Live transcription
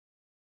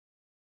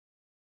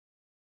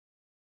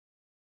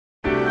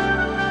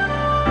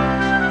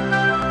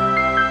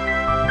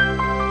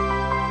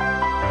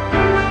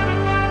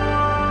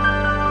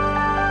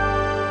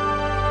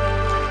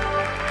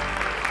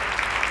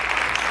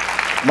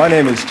My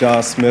name is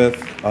John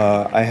Smith.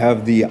 I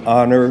have the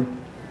honor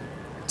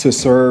to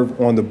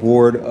serve on the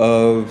board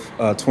of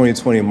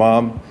 2020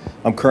 Mom.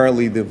 I'm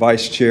currently the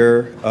vice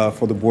chair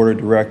for the board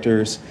of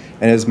directors,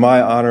 and it's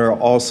my honor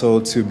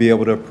also to be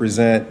able to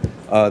present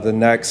the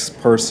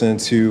next person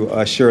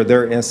to share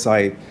their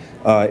insight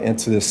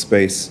into this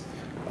space.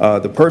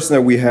 The person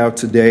that we have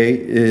today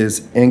is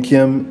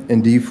Nkem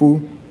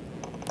Ndefo.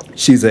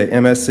 She's a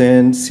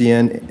MSN,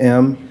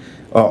 CNM,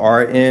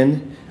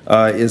 RN,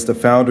 is the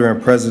founder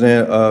and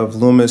president of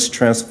Loomis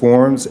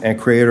Transforms and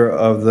creator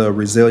of the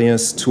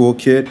Resilience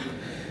Toolkit,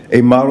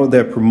 a model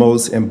that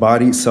promotes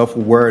embodied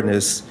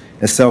self-awareness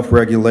and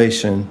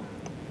self-regulation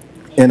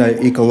in an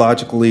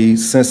ecologically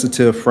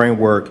sensitive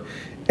framework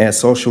and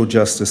social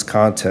justice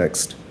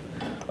context.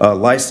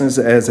 Licensed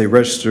as a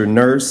registered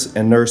nurse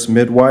and nurse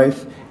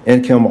midwife,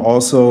 Nkem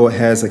also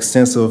has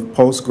extensive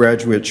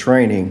postgraduate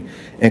training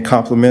in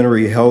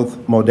complementary health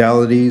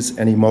modalities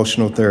and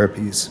emotional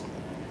therapies.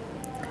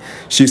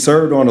 She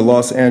served on the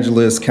Los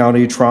Angeles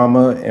County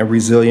Trauma and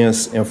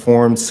Resilience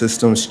Informed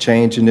Systems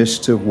Change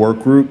Initiative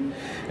Work Group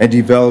and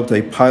developed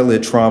a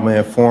pilot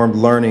trauma-informed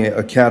learning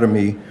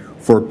academy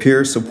for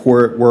peer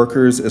support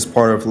workers as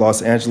part of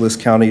Los Angeles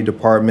County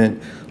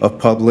Department of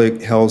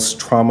Public Health's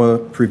Trauma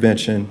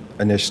Prevention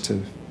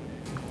Initiative.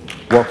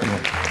 Welcome.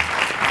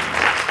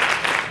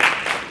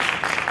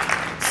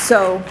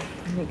 So,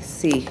 let me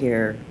see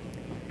here.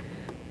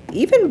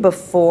 Even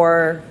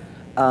before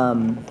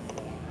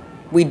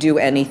we do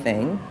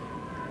anything,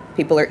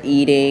 people are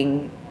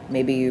eating,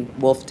 maybe you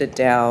wolfed it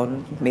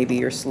down, maybe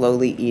you're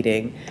slowly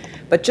eating,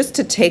 but just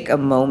to take a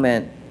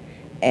moment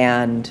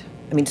and,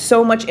 I mean,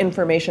 so much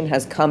information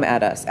has come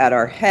at us, at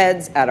our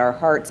heads, at our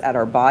hearts, at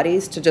our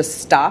bodies, to just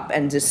stop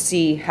and just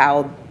see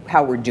how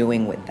we're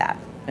doing with that.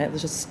 Right?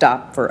 Let's just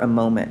stop for a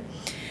moment.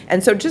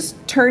 And so just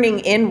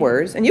turning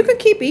inwards, and you can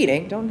keep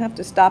eating, don't have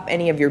to stop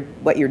any of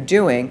what you're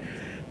doing,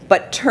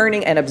 but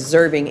turning and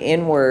observing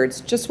inwards,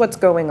 just what's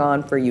going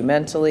on for you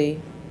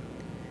mentally,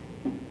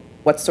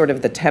 what's sort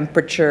of the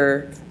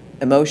temperature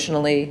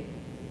emotionally,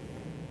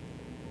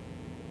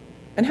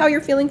 and how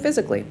you're feeling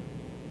physically.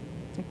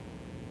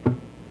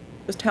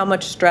 Just how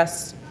much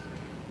stress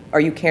are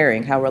you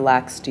carrying? How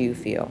relaxed do you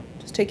feel?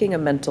 Just taking a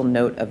mental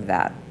note of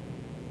that.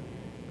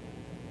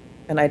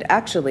 And I'd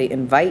actually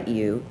invite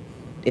you,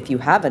 if you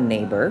have a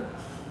neighbor,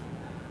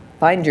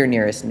 find your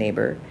nearest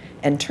neighbor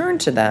and turn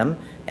to them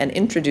and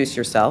introduce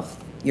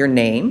yourself, your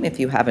name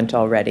if you haven't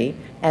already,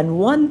 and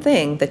one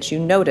thing that you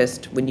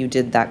noticed when you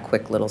did that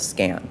quick little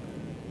scan.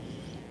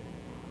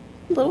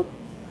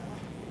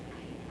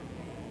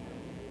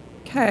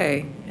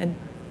 Okay, and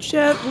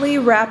gently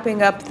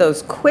wrapping up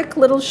those quick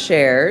little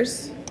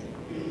shares.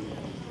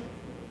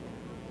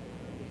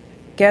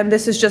 Again,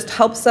 this is just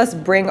helps us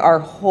bring our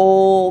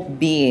whole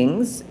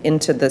beings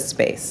into the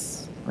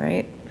space,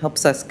 right?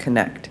 Helps us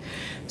connect.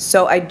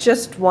 So I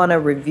just want to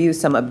review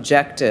some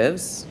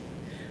objectives.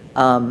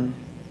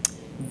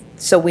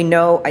 So we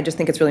know, I just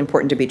think it's really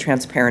important to be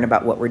transparent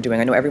about what we're doing.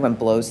 I know everyone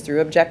blows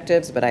through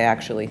objectives, but I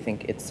actually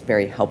think it's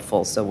very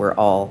helpful so we're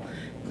all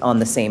on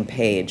the same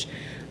page.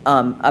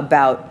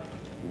 About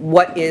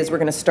we're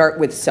going to start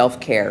with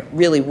self-care.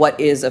 Really, what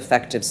is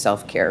effective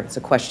self-care? It's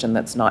a question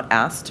that's not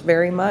asked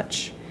very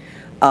much.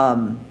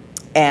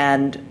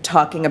 And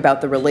talking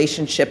about the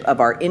relationship of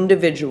our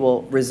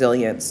individual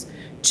resilience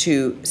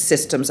to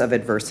systems of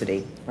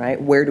adversity,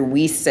 right? Where do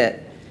we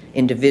sit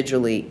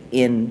individually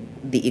in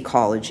the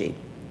ecology?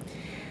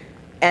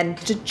 And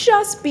to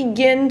just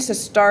begin to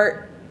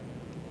start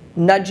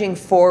nudging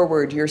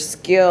forward your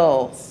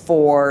skill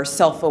for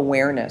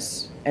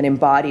self-awareness and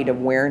embodied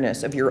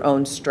awareness of your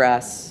own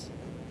stress,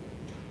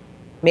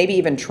 maybe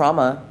even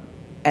trauma,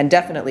 and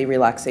definitely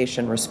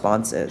relaxation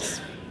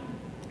responses.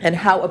 And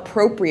how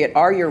appropriate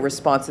are your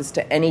responses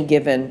to any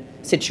given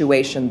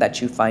situation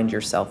that you find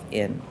yourself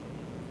in.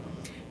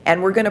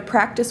 And we're going to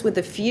practice with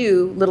a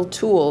few little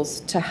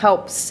tools to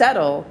help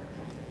settle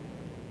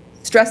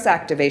stress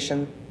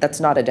activation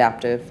that's not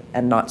adaptive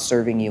and not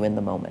serving you in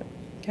the moment.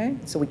 Okay?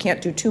 So we can't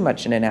do too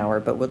much in an hour,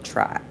 but we'll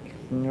try.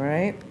 All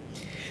right?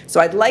 So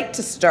I'd like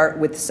to start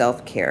with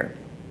self-care.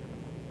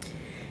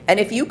 And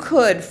if you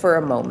could, for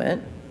a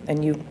moment,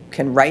 and you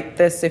can write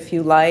this if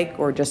you like,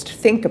 or just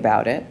think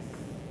about it,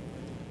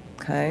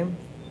 okay,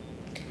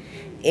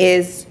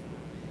 is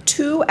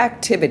two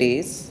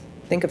activities.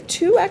 Think of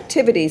two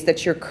activities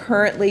that you're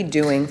currently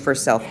doing for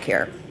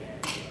self-care.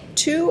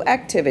 Two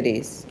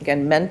activities,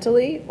 again,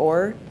 mentally,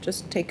 or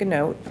just take a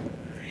note.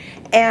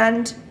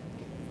 And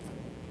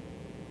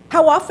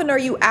how often are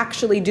you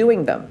actually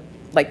doing them?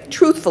 Like,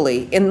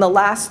 truthfully, in the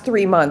last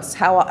 3 months,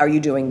 how are you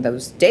doing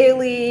those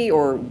daily,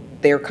 or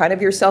they're kind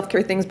of your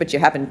self-care things, but you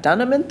haven't done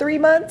them in 3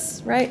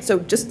 months, right? So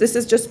this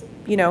is just,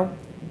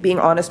 being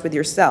honest with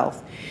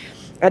yourself.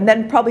 And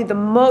then probably the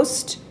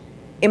most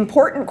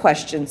important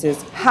questions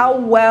is, how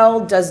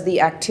well does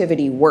the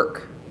activity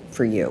work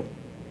for you?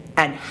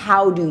 And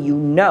how do you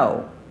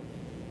know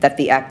that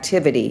the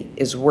activity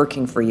is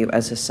working for you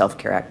as a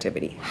self-care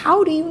activity?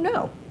 How do you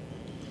know?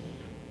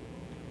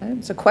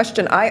 It's a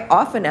question I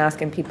often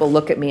ask, and people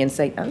look at me and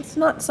say, that's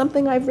not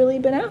something I've really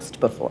been asked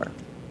before.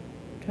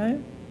 Okay?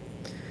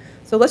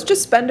 So let's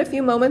just spend a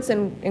few moments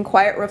in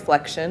quiet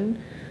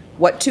reflection.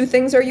 What 2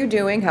 things are you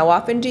doing? How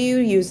often do you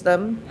use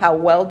them? How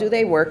well do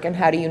they work? And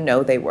how do you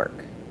know they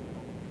work?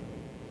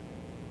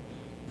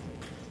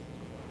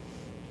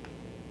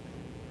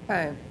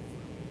 Okay.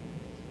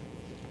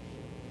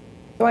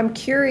 So I'm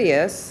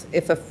curious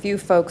if a few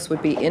folks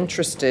would be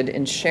interested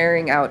in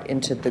sharing out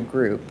into the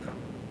group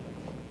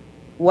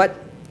what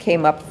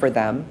came up for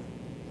them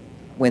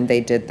when they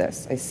did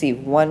this. I see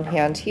one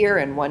hand here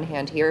and one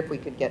hand here. If we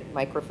could get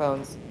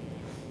microphones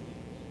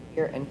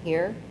here and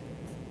here.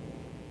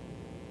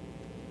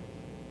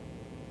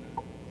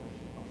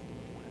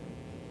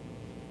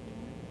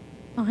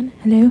 On.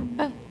 Hello.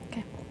 Oh,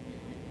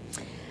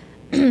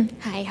 okay.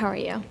 Hi, how are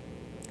you?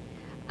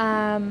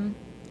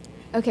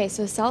 Okay,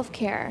 so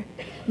self-care.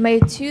 My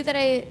 2 that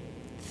I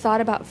thought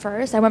about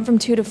first, I went from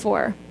 2 to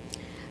 4,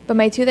 but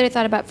my 2 that I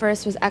thought about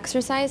first was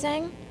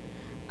exercising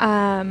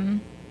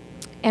and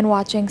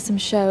watching some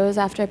shows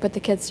after I put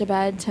the kids to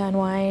bed to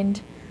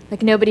unwind.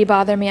 Like, nobody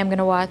bother me, I'm going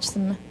to watch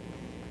some,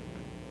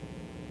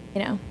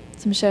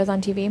 some shows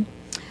on TV.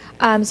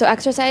 So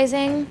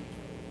exercising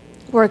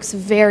works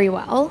very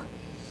well.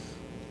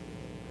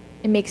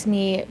 It makes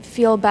me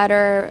feel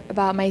better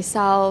about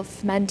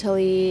myself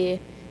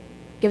mentally,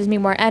 gives me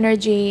more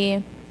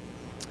energy.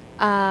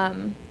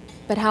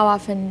 But how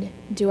often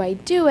do I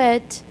do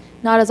it?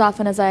 Not as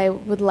often as I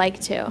would like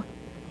to.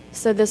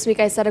 So this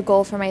week I set a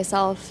goal for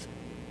myself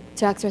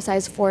to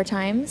exercise 4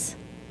 times.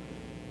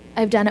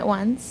 I've done it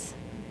once,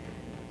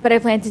 but I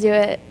plan to do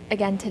it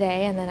again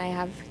today, and then I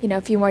have,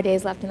 a few more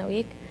days left in the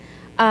week.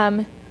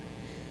 As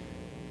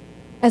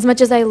much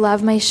as I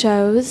love my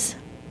shows,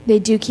 they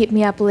do keep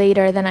me up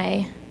later than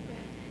I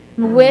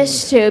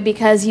wish to,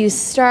 because you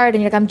start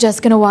and you're like, I'm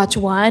just going to watch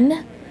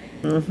one.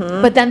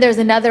 But then there's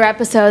another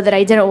episode that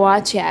I didn't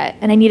watch yet,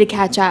 and I need to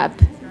catch up.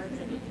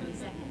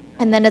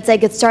 And then it's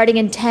like it's starting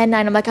in 10,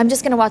 and I'm like, I'm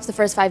just going to watch the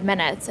first 5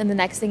 minutes. And the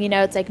next thing you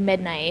know, it's like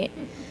midnight.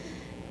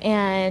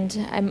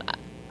 And I'm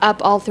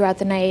up all throughout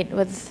the night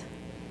with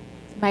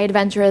my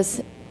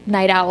adventurous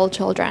night owl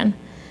children.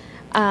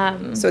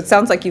 So it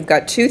sounds like you've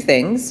got 2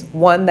 things,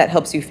 one that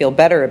helps you feel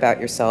better about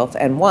yourself,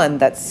 and one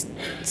that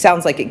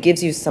sounds like it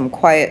gives you some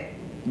quiet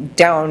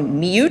down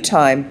me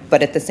time,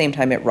 but at the same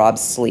time it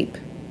robs sleep.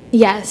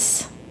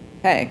 Yes.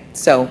 Okay,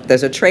 so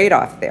there's a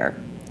trade-off there.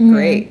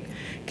 Great.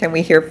 Can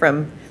we hear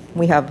from,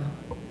 we have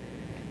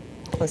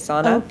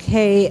Lasana?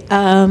 Okay,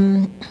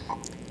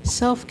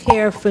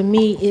 self-care for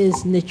me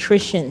is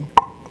nutrition.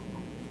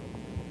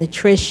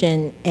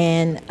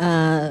 And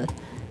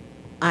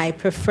I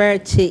prefer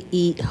to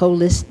eat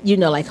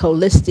holistically,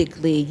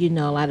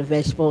 a lot of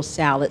vegetables,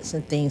 salads,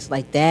 and things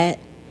like that.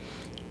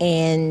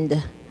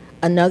 And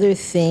another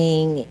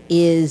thing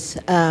is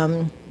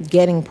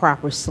getting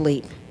proper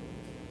sleep.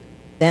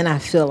 Then I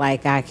feel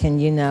like I can,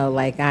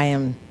 I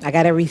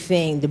got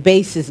everything. The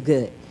base is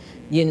good,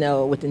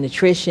 with the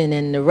nutrition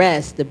and the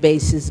rest, the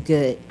base is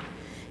good.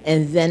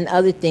 And then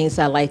other things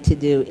I like to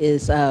do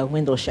is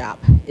window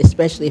shop,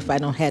 especially if I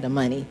don't have the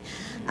money.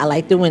 I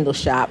like to window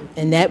shop,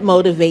 and that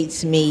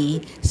motivates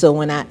me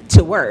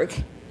to work.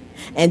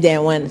 And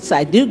then once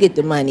I do get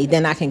the money,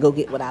 then I can go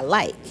get what I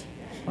like.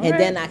 And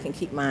then I can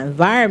keep my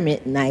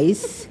environment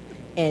nice,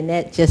 and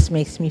that just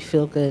makes me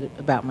feel good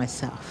about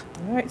myself.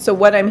 All right, so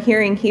what I'm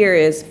hearing here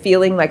is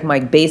feeling like my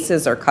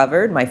bases are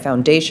covered, my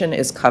foundation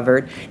is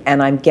covered,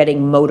 and I'm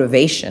getting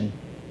motivation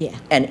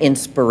and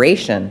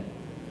inspiration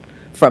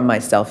from my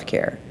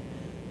self-care,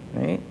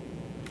 right?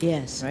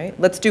 Yes. Right,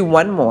 let's do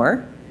one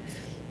more.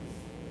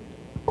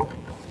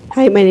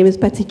 Hi, my name is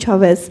Betsy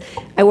Chavez.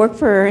 I work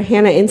for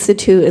Hannah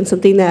Institute, and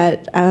something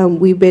that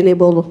we've been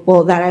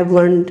that I've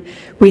learned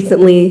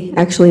recently,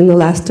 actually in the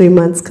last 3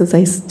 months, because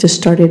I just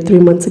started 3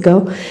 months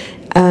ago,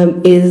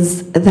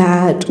 is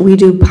that we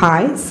do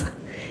pies,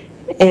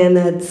 and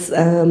that's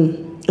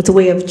it's a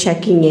way of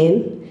checking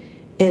in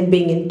and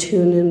being in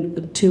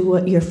tune to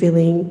what you're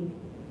feeling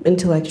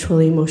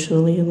intellectually,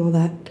 emotionally, and all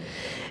that,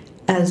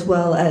 as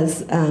well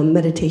as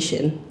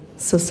meditation.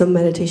 So some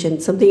meditation,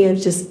 something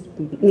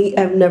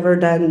I've never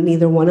done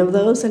neither one of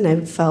those, and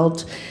I've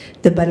felt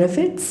the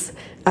benefits.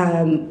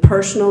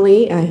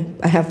 Personally,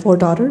 I have 4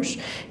 daughters,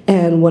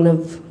 and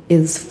one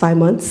is 5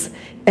 months,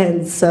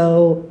 and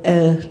so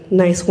a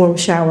nice warm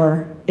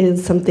shower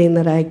is something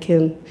that I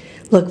can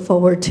look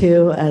forward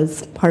to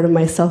as part of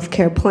my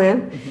self-care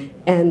plan.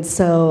 And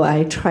so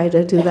I try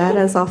to do that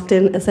as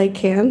often as I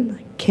can.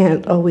 I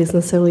can't always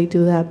necessarily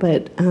do that,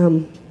 but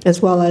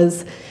as well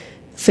as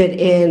fit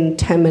in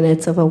 10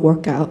 minutes of a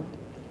workout.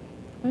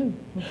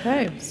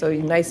 Okay, so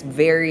nice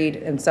varied,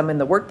 and some in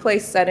the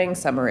workplace setting,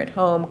 some are at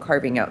home,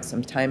 carving out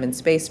some time and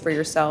space for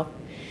yourself.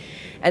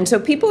 And so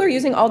people are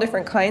using all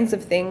different kinds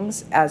of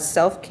things as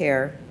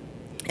self-care,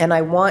 and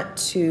I want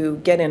to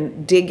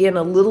dig in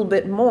a little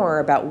bit more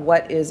about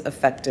what is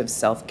effective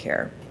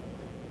self-care.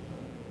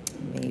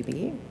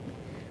 Maybe.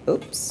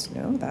 Oops,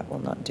 no, that will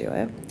not do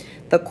it.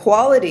 The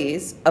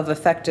qualities of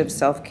effective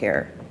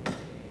self-care.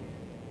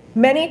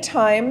 Many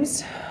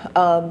times,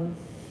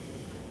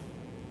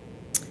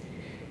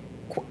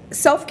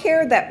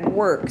 self-care that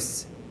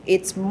works,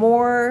 it's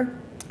more,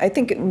 I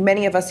think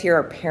many of us here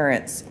are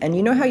parents, and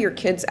you know how your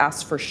kids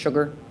ask for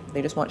sugar?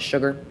 They just want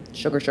sugar,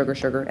 sugar, sugar,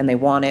 sugar, and they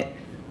want it.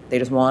 They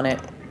just want it.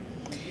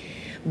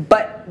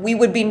 But we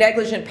would be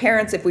negligent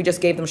parents if we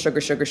just gave them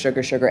sugar, sugar,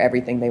 sugar, sugar,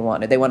 everything they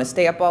wanted. They want to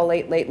stay up all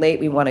late, late, late.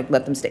 We want to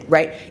let them stay,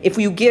 right? If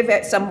you give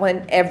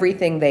someone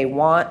everything they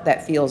want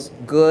that feels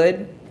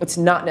good, it's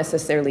not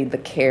necessarily the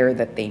care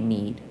that they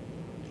need,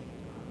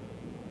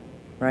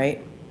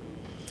 right?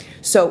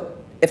 So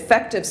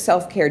effective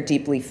self-care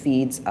deeply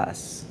feeds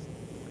us,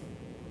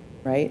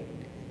 right?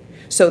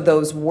 So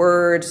those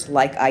words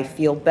like I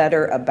feel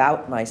better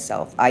about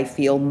myself, I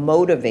feel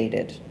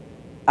motivated,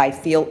 I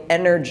feel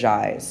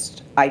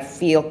energized, I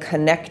feel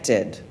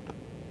connected,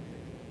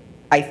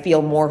 I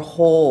feel more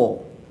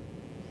whole,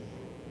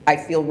 I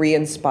feel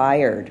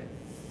re-inspired,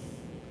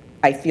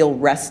 I feel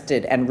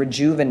rested and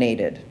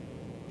rejuvenated.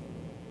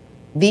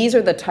 These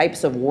are the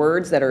types of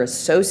words that are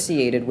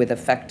associated with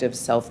effective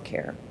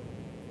self-care,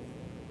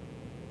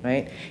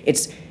 right?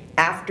 It's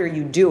after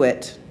you do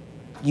it,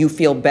 you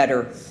feel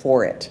better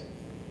for it.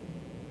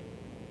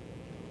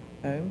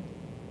 Okay?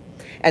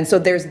 And so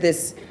there's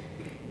this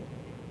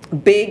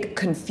big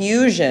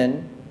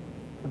confusion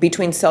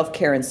between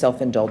self-care and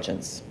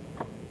self-indulgence.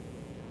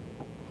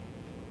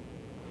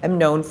 I'm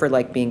known for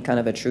like being kind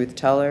of a truth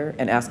teller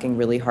and asking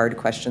really hard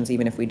questions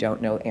even if we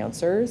don't know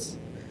answers.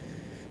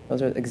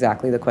 Those are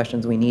exactly the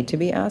questions we need to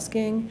be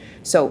asking.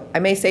 So I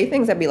may say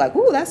things that be like,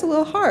 ooh, that's a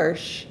little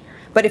harsh.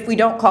 But if we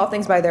don't call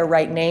things by their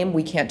right name,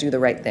 we can't do the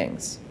right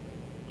things.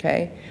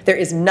 Okay? There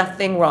is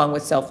nothing wrong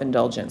with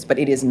self-indulgence, but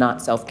it is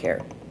not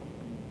self-care.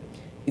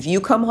 If you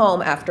come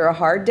home after a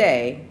hard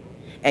day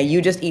and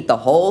you just eat the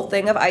whole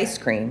thing of ice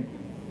cream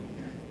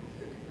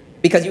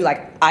because you're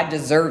like, I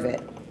deserve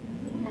it.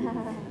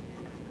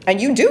 And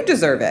you do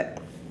deserve it,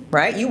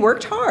 right? You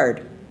worked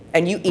hard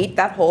and you eat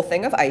that whole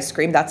thing of ice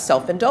cream, that's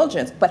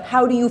self-indulgence. But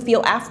how do you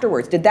feel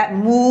afterwards? Did that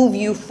move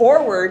you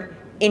forward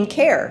in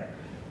care?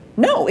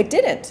 No, it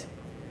didn't.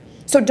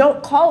 So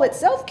don't call it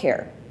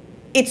self-care.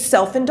 It's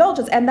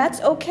self-indulgence, and that's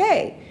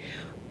okay.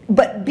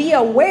 But be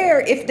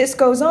aware if this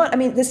goes on. I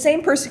mean, the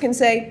same person can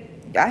say,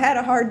 I had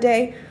a hard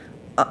day,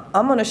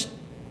 I'm gonna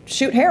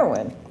shoot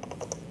heroin.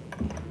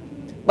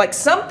 Like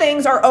some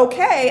things are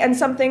okay and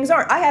some things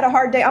aren't. I had a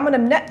hard day, I'm gonna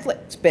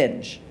Netflix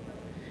binge.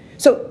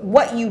 So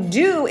what you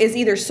do is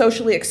either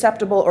socially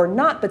acceptable or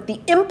not, but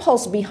the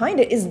impulse behind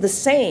it is the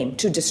same: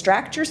 to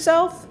distract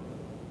yourself,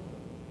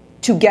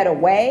 to get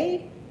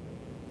away,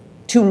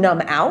 to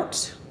numb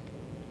out,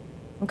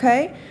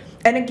 okay?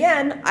 And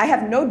again, I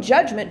have no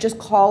judgment, just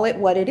call it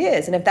what it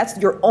is. And if that's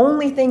your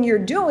only thing you're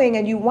doing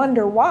and you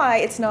wonder why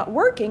it's not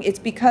working, it's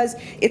because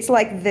it's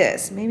like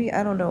this. Maybe,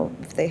 I don't know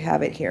if they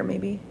have it here,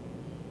 maybe,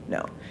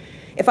 no.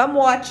 If I'm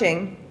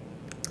watching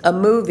a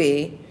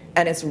movie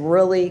and it's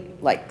really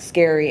like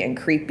scary and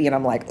creepy and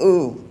I'm like,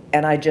 ooh,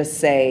 and I just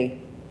say,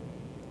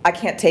 I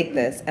can't take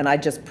this, and I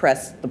just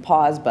press the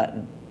pause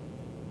button,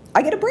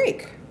 I get a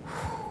break.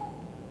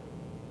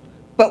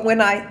 But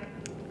when I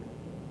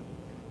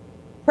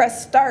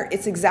press start,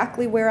 it's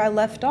exactly where I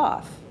left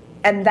off.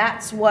 And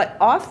that's what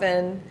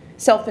often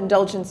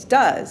self-indulgence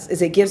does,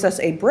 is it gives us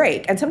a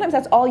break. And sometimes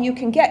that's all you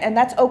can get, and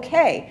that's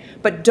okay.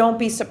 But don't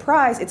be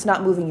surprised, it's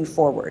not moving you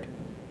forward.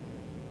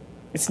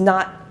 It's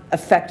not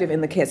effective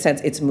in the sense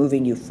it's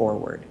moving you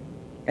forward.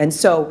 And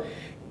so,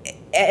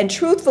 and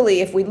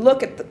truthfully, if we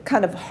look at the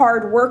kind of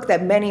hard work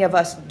that many of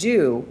us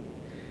do,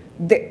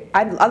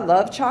 I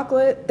love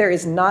chocolate. There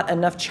is not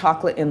enough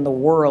chocolate in the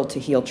world to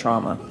heal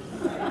trauma.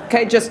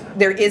 Okay, just,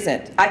 there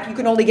isn't. You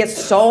can only get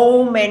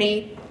so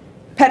many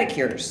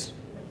pedicures.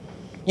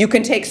 You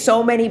can take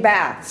so many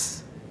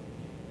baths.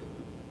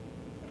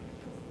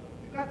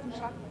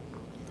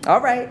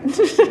 All right,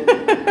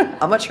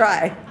 I'm gonna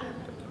try.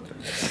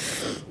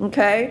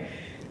 Okay,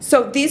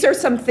 so these are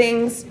some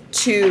things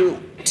to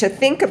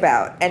think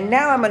about. And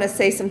now I'm gonna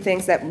say some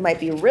things that might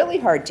be really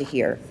hard to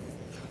hear,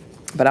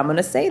 but I'm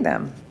gonna say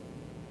them.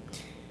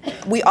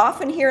 We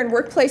often hear in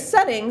workplace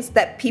settings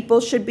that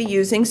people should be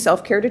using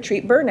self-care to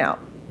treat burnout.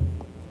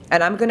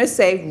 And I'm going to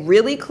say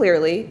really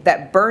clearly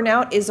that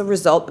burnout is a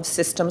result of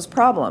systems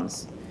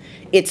problems.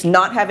 It's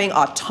not having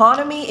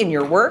autonomy in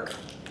your work.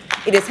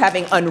 It is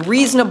having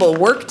unreasonable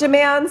work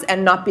demands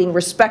and not being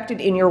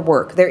respected in your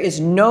work. There is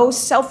no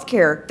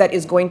self-care that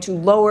is going to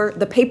lower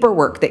the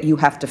paperwork that you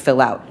have to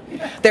fill out.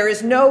 There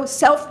is no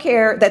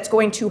self-care that's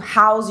going to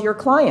house your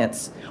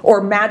clients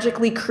or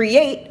magically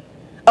create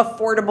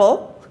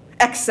affordable,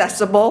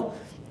 accessible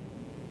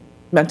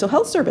mental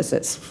health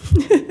services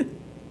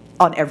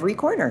on every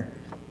corner,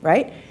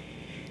 right?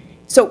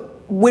 So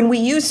when we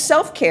use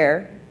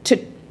self-care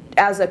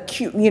as a,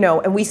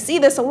 and we see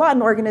this a lot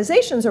in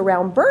organizations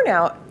around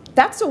burnout,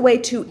 that's a way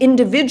to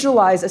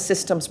individualize a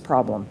systems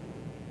problem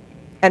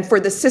and for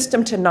the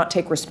system to not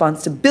take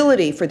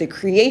responsibility for the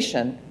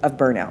creation of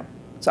burnout.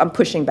 So I'm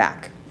pushing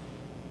back.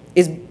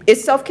 Is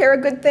self-care a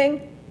good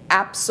thing?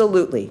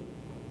 Absolutely.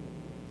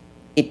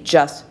 It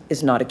just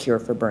is not a cure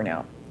for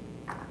burnout.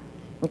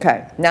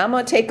 Okay, now I'm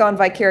going to take on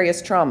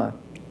vicarious trauma.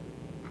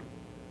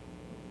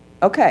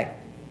 Okay.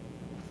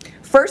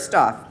 First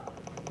off,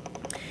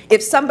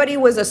 if somebody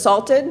was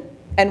assaulted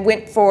and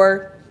went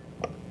for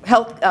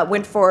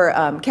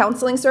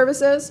counseling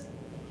services,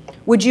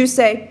 would you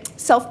say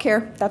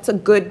self-care? That's a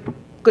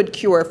good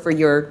cure for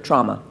your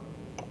trauma.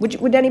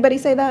 Would anybody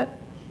say that?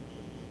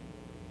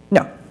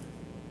 No.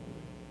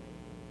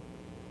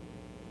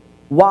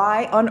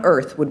 Why on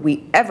earth would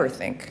we ever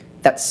think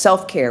that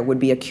self-care would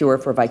be a cure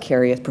for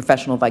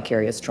professional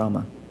vicarious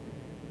trauma?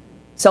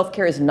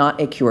 Self-care is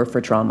not a cure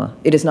for trauma.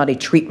 It is not a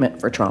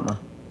treatment for trauma.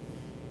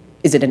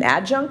 Is it an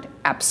adjunct?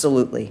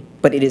 Absolutely.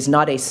 But it is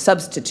not a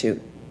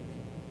substitute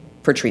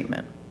for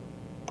treatment.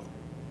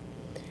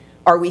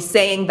 Are we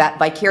saying that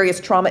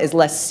vicarious trauma is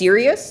less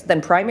serious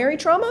than primary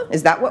trauma?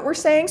 Is that what we're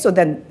saying? So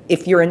then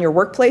if you're in your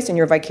workplace and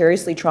you're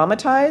vicariously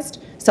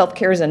traumatized,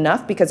 self-care is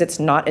enough because it's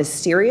not as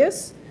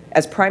serious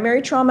as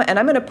primary trauma? And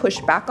I'm going to push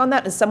back on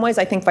that. In some ways,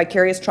 I think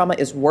vicarious trauma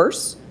is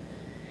worse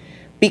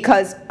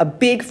because a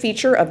big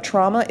feature of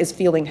trauma is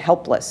feeling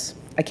helpless.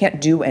 I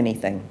can't do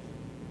anything.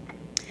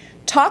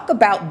 Talk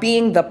about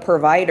being the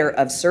provider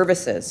of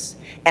services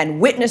and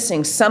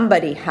witnessing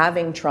somebody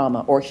having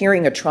trauma or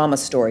hearing a trauma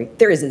story.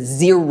 There is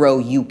zero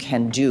you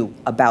can do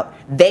about.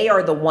 They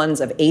are the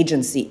ones of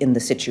agency in the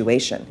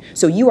situation.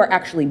 So you are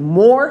actually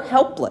more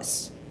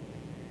helpless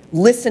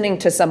listening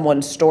to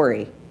someone's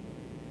story.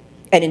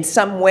 And in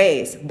some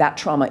ways, that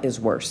trauma is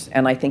worse.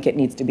 And I think it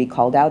needs to be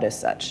called out as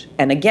such.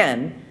 And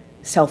again,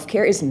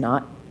 self-care is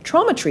not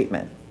trauma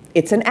treatment.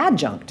 It's an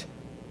adjunct.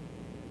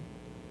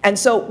 And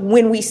so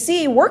when we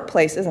see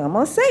workplaces, and I'm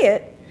going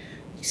to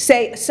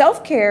say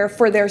self-care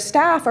for their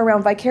staff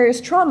around vicarious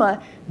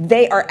trauma,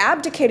 they are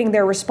abdicating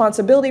their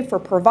responsibility for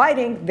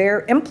providing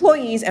their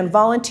employees and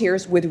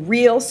volunteers with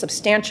real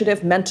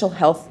substantive mental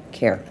health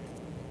care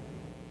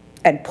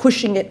and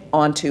pushing it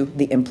onto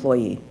the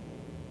employee.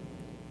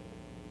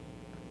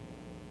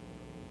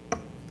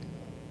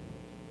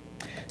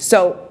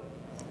 So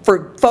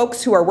for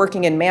folks who are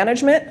working in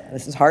management,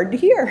 this is hard to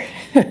hear.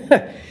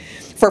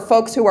 For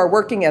folks who are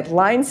working as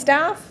line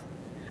staff,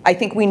 I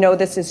think we know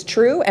this is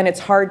true, and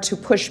it's hard to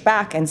push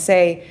back and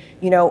say,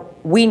 you know,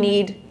 we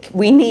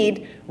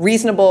need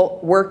reasonable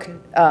work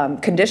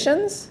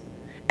conditions,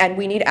 and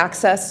we need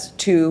access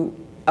to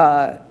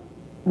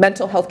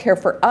mental health care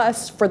for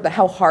us for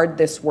how hard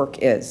this work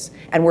is.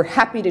 And we're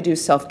happy to do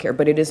self-care,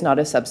 but it is not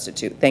a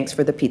substitute. Thanks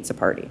for the pizza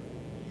party.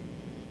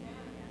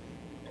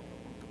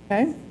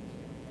 Okay?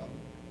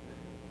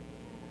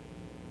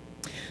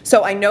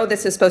 So I know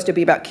this is supposed to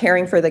be about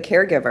caring for the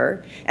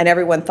caregiver, and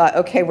everyone thought,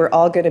 okay, we're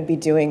all going to be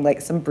doing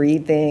like some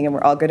breathing, and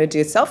we're all going to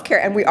do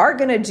self-care, and we are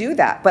going to do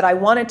that. But I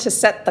wanted to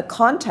set the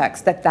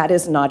context that that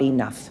is not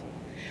enough,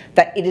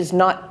 that it is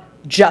not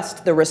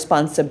just the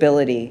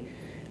responsibility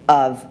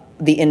of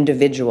the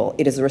individual.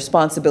 It is the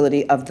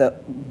responsibility of the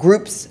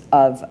groups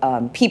of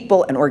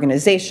people and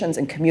organizations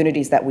and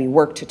communities that we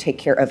work to take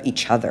care of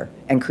each other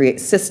and create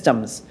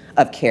systems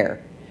of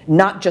care.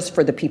 Not just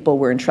for the people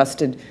we're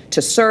entrusted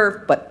to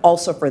serve, but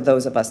also for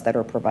those of us that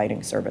are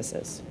providing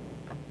services.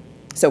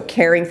 So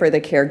caring for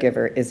the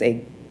caregiver is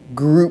a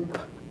group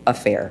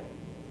affair.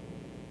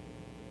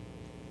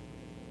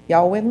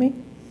 Y'all with me?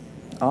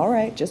 All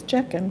right, just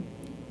checking.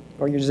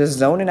 Or you're just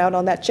zoning out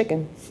on that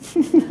chicken.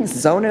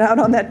 Zoning out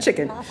on that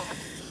chicken.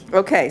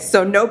 Okay,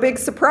 so no big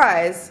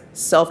surprise,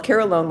 self-care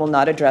alone will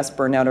not address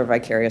burnout or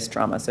vicarious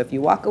trauma. So if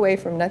you walk away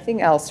from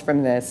nothing else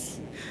from this,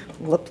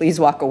 please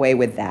walk away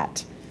with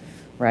that.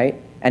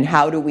 Right? And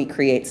how do we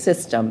create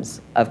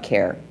systems of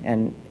care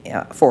and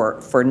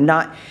for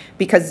not,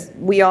 because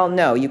we all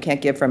know you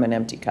can't give from an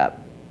empty cup,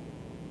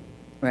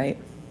 right?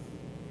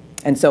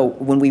 And so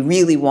when we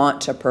really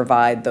want to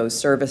provide those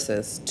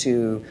services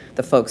to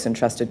the folks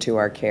entrusted to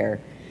our care,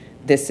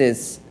 this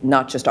is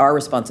not just our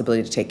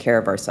responsibility to take care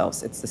of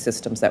ourselves, it's the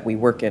systems that we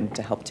work in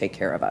to help take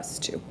care of us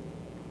too.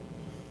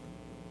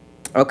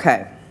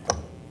 Okay.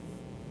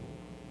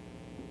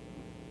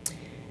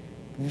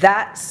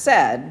 That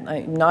said,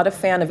 I'm not a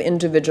fan of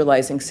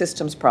individualizing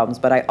systems problems,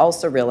 but I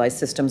also realize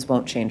systems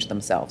won't change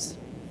themselves.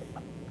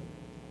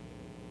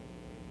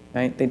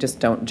 Right? They just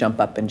don't jump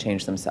up and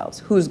change themselves.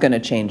 Who's going to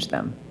change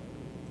them?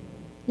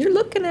 You're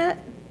looking at,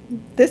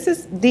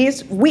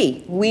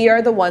 we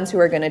are the ones who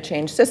are going to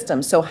change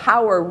systems. So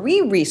how are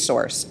we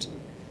resourced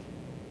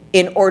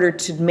in order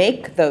to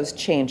make those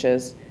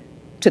changes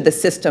to the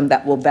system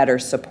that will better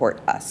support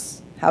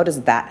us? How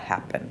does that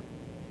happen?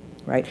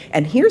 Right?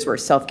 And here's where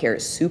self-care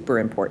is super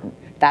important.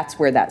 That's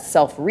where that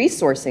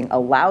self-resourcing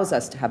allows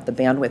us to have the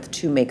bandwidth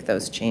to make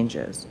those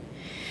changes.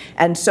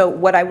 And so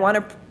what I want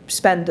to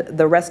spend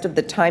the rest of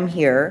the time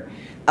here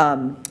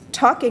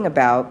talking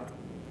about,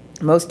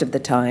 most of the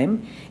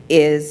time,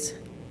 is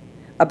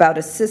about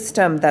a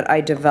system that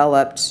I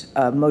developed,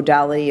 a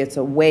modality. It's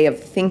a way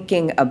of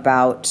thinking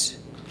about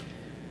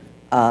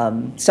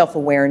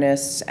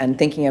self-awareness and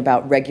thinking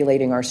about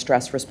regulating our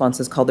stress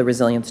responses called the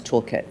Resilience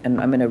Toolkit. And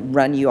I'm going to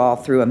run you all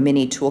through a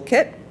mini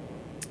toolkit.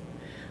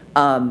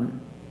 And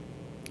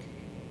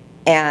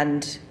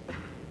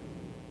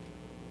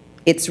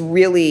it's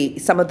really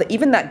some of the,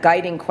 even that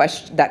guiding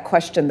question, that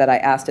question that I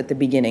asked at the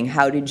beginning,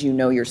 how did you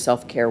know your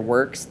self-care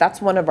works?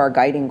 That's one of our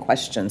guiding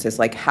questions, is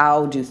like,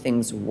 how do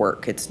things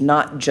work? It's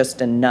not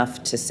just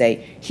enough to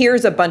say,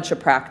 here's a bunch of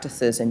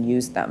practices and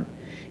use them.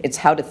 It's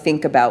how to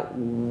think about,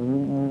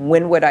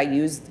 when would I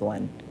use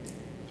one?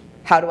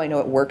 How do I know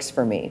it works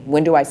for me?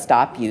 When do I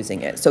stop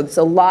using it? So it's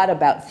a lot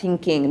about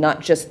thinking,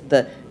 not just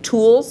the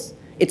tools,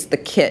 it's the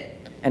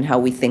kit and how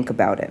we think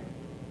about it,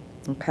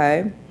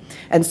 okay?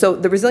 And so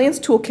the Resilience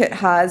Toolkit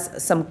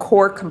has some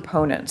core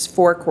components,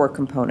 4 core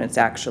components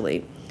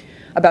actually,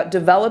 about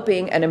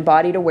developing an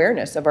embodied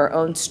awareness of our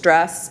own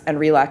stress and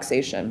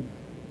relaxation.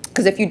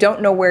 Because if you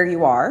don't know where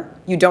you are,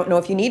 you don't know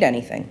if you need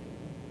anything,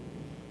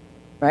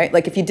 right?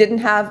 Like if you didn't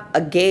have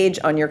a gauge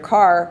on your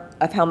car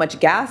of how much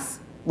gas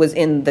was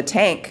in the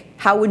tank,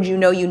 how would you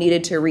know you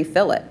needed to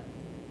refill it?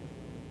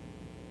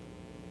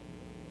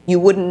 You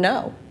wouldn't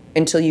know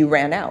until you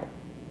ran out.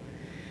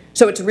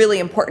 So it's really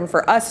important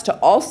for us to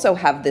also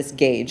have this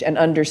gauge and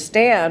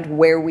understand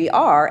where we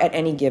are at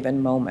any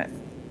given moment,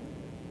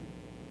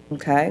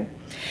 okay?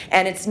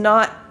 And it's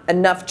not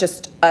enough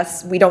just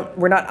us,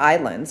 we're not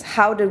islands.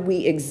 How do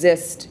we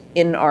exist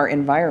in our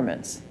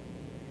environments?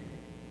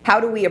 How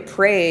do we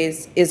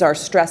appraise, is our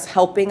stress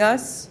helping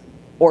us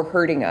or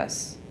hurting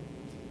us?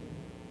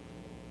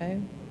 Okay?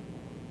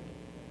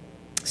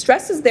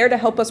 Stress is there to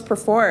help us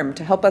perform,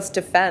 to help us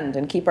defend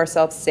and keep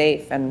ourselves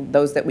safe and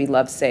those that we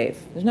love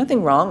safe. There's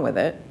nothing wrong with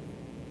it,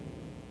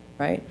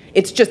 right?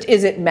 It's just,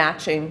 is it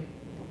matching?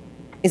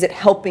 Is it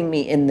helping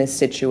me in this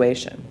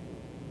situation?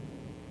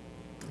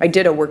 I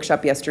did a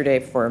workshop yesterday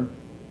for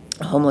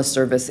a homeless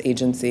service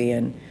agency,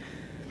 and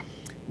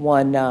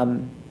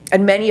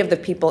and many of the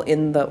people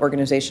in the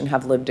organization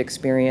have lived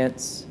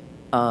experience,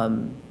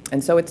 and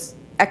so it's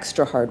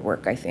extra hard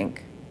work, I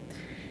think.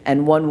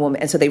 And one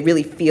woman, and so they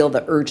really feel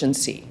the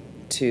urgency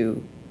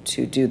to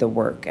do the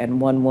work.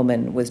 And one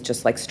woman was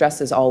just like,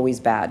 stress is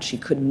always bad. She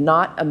could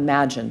not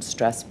imagine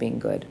stress being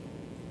good.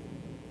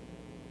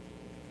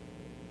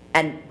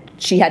 And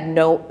she had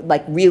no,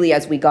 like really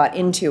as we got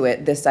into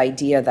it, this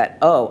idea that,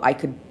 oh, I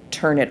could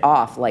turn it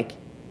off. Like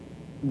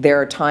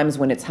there are times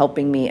when it's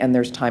helping me and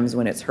there's times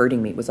when it's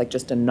hurting me. It was like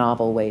just a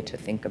novel way to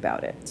think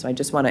about it. So I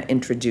just want to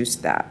introduce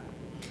that.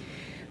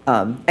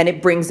 And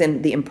it brings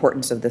in the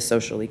importance of the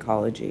social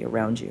ecology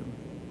around you.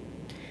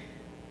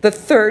 The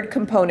third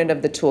component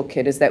of the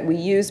toolkit is that we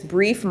use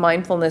brief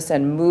mindfulness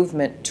and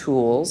movement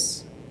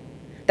tools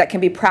that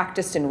can be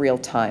practiced in real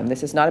time.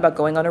 This is not about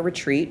going on a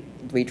retreat.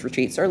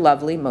 Retreats are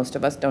lovely. Most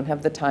of us don't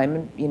have the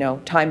time,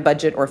 time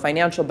budget or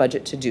financial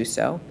budget to do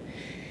so.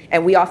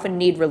 And we often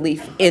need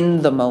relief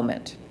in the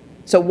moment.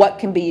 So what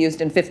can be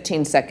used in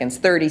 15 seconds,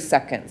 30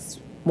 seconds,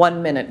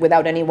 1 minute,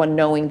 without anyone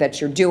knowing that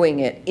you're doing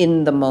it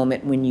in the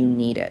moment when you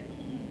need it,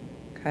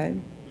 okay?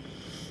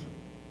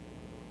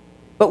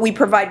 But we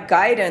provide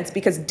guidance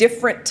because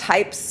different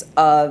types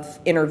of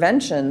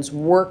interventions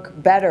work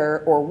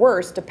better or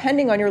worse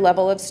depending on your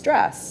level of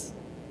stress.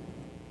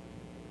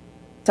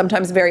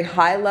 Sometimes very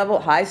high level,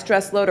 high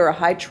stress load or a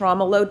high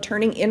trauma load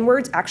turning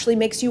inwards actually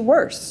makes you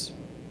worse.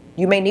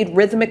 You may need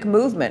rhythmic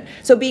movement.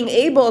 So being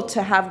able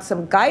to have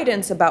some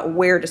guidance about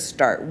where to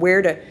start,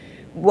 what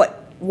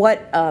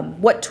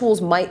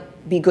tools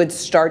might be good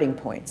starting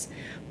points.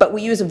 But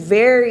we use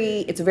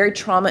it's a very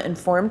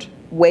trauma-informed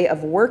way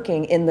of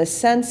working in the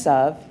sense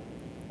of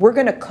we're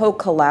going to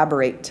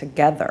co-collaborate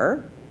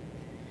together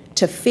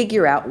to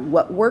figure out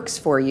what works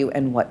for you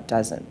and what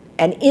doesn't.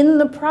 And in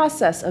the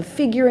process of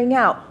figuring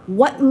out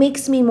what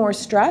makes me more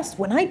stressed,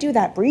 when I do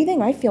that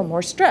breathing, I feel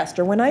more stressed,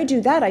 or when I do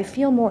that, I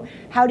feel more,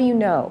 how do you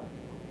know?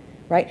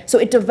 Right? So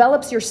it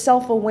develops your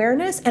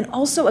self-awareness and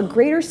also a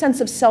greater sense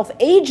of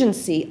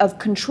self-agency, of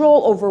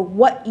control over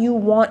what you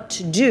want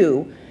to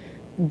do,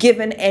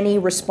 given any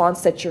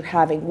response that you're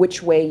having,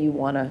 which way you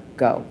want to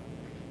go.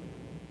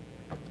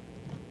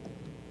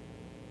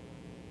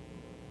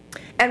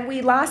 And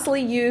we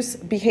lastly use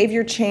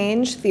behavior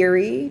change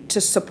theory to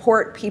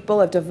support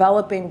people of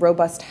developing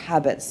robust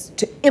habits,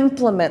 to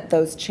implement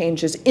those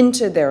changes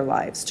into their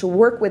lives, to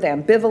work with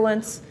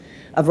ambivalence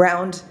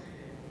around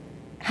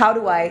how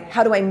do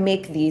I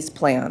make these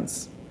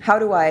plans? How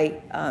do I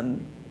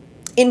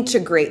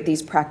integrate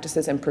these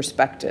practices and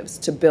perspectives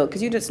to build?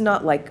 Because it's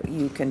not like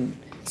you can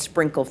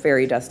sprinkle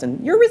fairy dust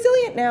and you're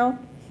resilient now.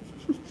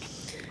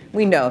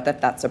 We know that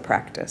that's a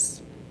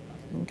practice,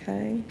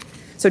 okay?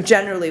 So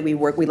generally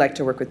we like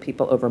to work with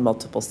people over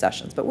multiple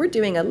sessions, but we're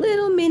doing a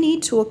little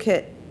mini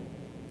toolkit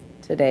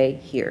today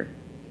here.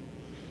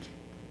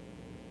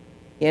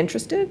 You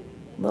interested?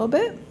 A little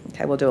bit?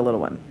 Okay, we'll do a little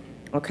one.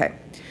 Okay,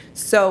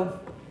 so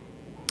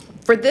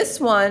for this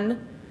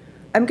one,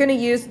 I'm going to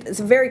use, it's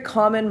a very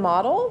common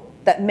model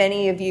that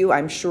many of you,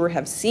 I'm sure,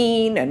 have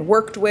seen and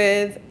worked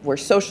with, where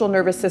social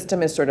nervous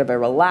system is sort of a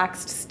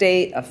relaxed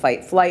state, a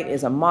fight-flight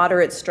is a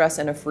moderate stress,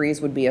 and a freeze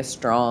would be a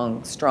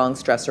strong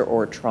stressor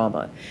or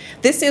trauma.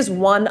 This is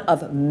one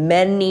of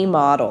many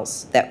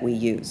models that we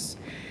use.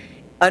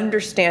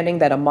 Understanding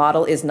that a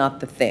model is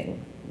not the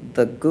thing.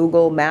 The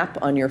Google map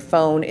on your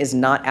phone is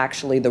not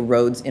actually the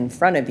roads in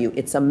front of you.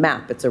 It's a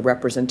map, it's a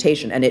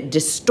representation, and it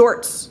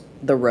distorts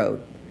the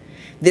road.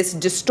 This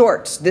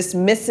distorts, this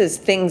misses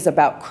things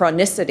about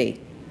chronicity.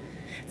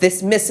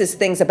 This misses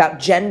things about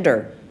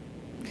gender.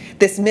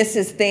 This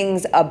misses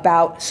things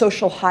about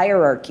social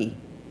hierarchy.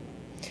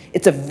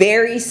 It's a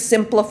very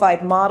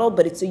simplified model,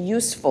 but it's a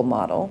useful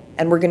model,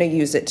 and we're going to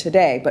use it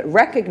today, but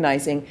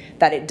recognizing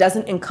that it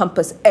doesn't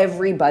encompass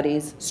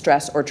everybody's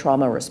stress or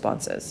trauma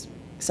responses.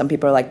 Some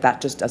people are like,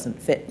 that just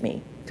doesn't fit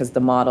me, because the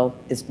model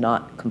is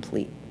not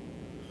complete.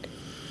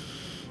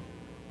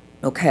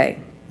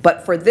 Okay,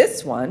 but for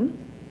this one,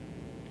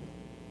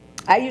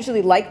 I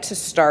usually like to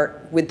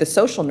start with the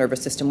social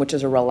nervous system, which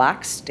is a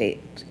relaxed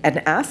state,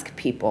 and ask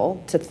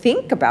people to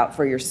think about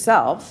for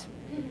yourself,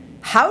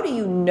 how do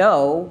you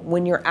know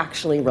when you're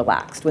actually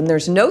relaxed? When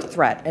there's no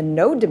threat and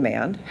no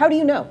demand, how do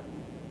you know?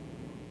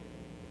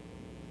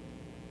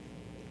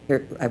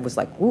 Here, I was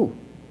like, ooh.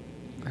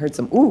 I heard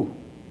some ooh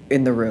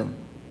in the room,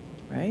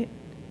 right?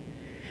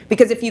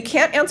 Because if you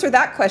can't answer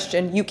that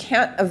question, you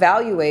can't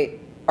evaluate,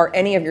 are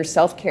any of your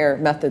self-care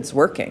methods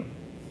working?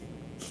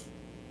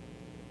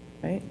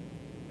 Right?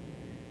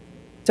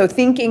 So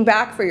thinking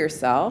back for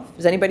yourself,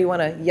 does anybody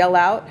want to yell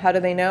out? How do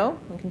they know?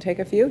 We can take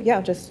a few.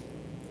 Yeah, just.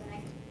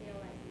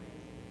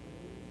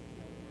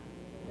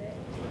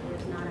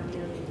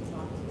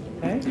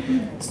 Okay.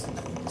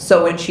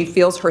 So when she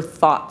feels her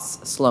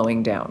thoughts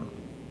slowing down.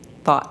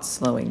 Thoughts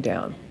slowing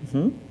down.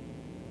 Mm-hmm.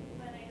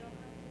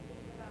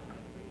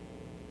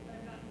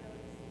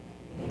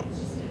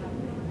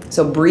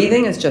 So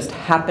breathing is just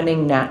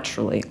happening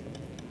naturally.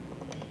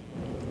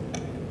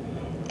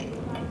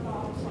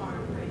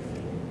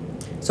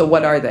 So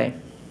what are they?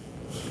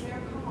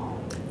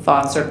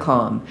 Thoughts are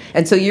calm.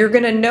 And so you're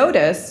going to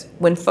notice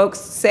when folks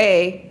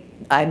say,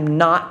 I'm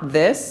not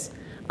this,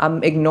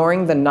 I'm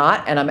ignoring the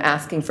not, and I'm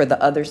asking for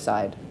the other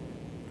side,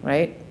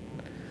 right?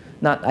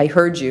 Not, I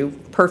heard you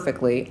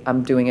perfectly,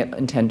 I'm doing it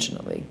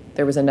intentionally.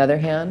 There was another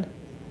hand?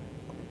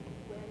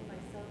 When my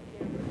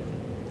self-care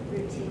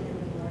routine in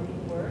the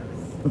morning works,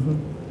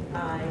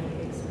 I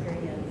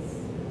experience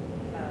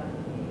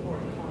more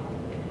calm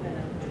when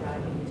I'm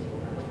driving to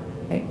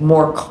work. Okay.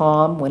 More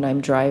calm when I'm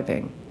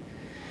driving.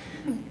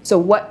 So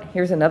what,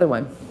 here's another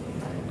one.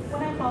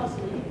 When I fall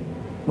asleep.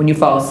 When you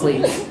fall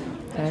asleep.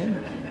 Okay.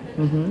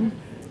 Mm-hmm.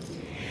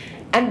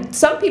 And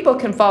some people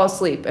can fall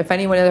asleep. If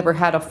anyone ever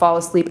had a fall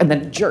asleep and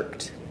then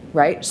jerked,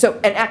 right? So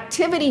an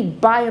activity,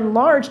 by and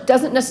large,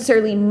 doesn't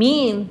necessarily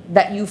mean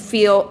that you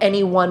feel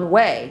any one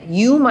way.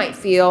 You might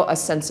feel a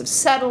sense of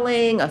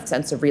settling, a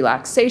sense of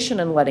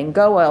relaxation and letting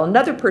go, while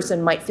another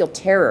person might feel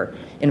terror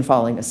in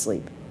falling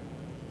asleep.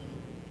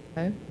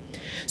 Okay?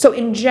 So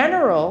in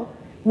general,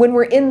 when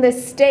we're in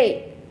this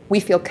state, we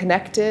feel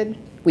connected,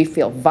 we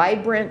feel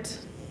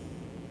vibrant,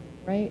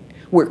 right?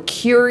 We're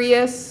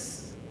curious,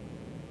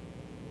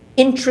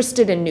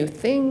 interested in new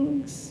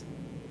things,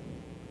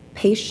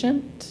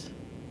 patient.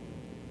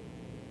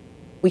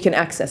 We can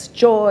access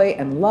joy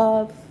and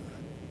love.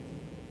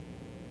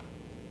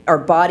 Our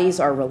bodies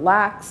are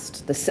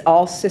relaxed,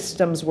 all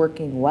systems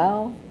working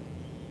well.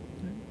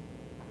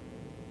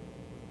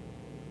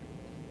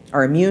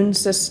 Our immune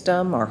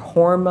system, our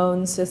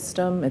hormone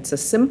system, it's a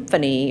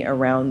symphony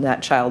around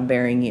that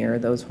childbearing year,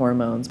 those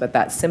hormones, but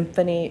that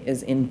symphony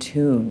is in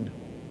tune.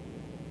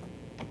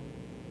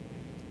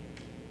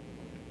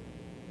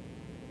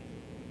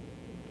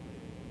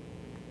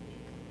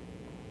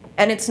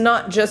 And it's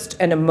not just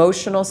an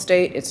emotional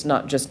state, it's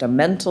not just a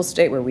mental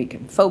state where we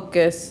can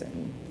focus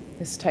and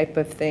this type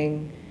of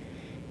thing.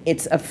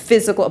 It's a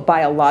physical, a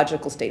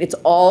biological state. It's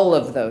all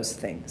of those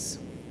things.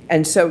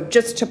 And so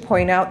just to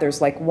point out,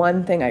 there's like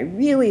one thing I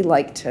really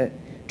like to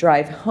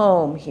drive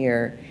home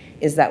here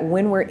is that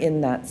when we're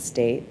in that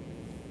state,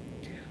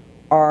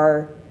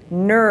 our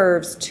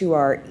nerves to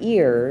our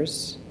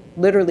ears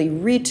literally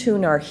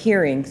retune our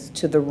hearings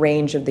to the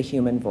range of the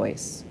human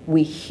voice.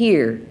 We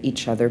hear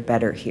each other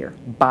better here,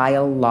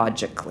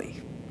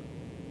 biologically.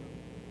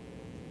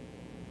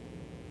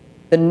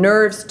 The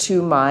nerves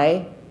to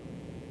my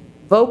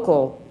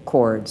vocal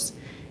cords,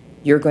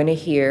 you're going to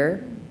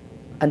hear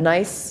a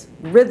nice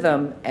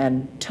rhythm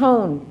and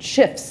tone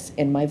shifts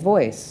in my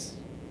voice.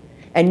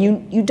 And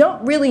you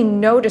don't really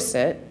notice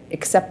it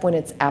except when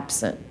it's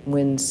absent.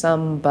 When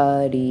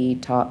somebody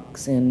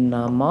talks in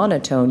a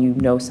monotone, you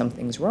know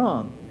something's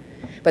wrong.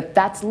 But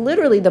that's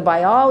literally the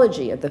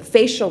biology of the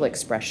facial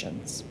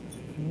expressions.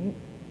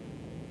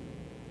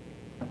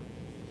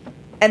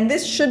 And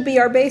this should be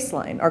our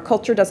baseline. Our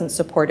culture doesn't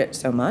support it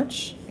so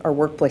much. Our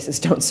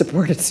workplaces don't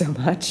support it so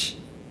much,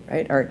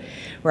 right?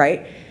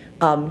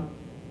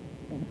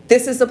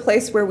 This is a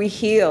place where we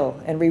heal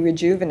and we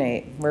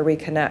rejuvenate, where we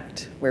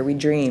connect, where we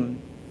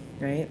dream,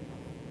 right?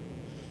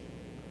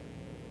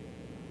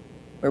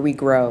 Where we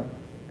grow.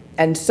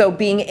 And so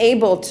being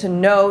able to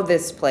know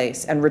this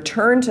place and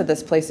return to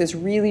this place is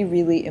really,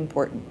 really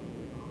important.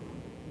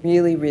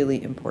 Really,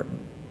 really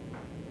important.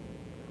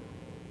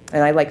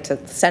 And I like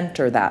to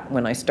center that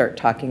when I start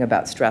talking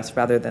about stress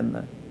rather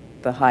than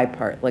the high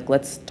part. Like,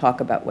 let's talk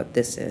about what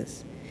this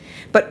is.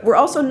 But we're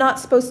also not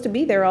supposed to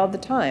be there all the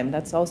time.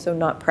 That's also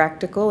not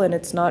practical, and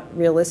it's not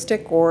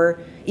realistic or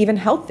even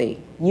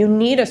healthy. You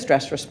need a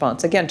stress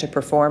response, again, to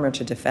perform or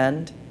to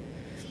defend.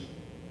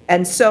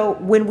 And so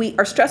when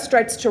our stress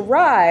starts to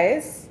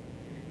rise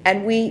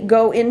and we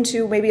go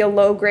into maybe a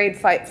low-grade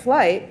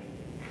fight-flight,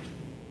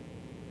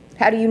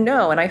 how do you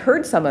know? And I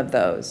heard some of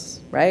those,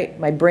 right?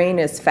 My brain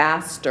is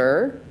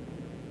faster,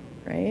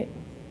 right?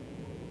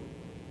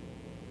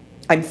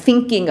 I'm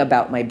thinking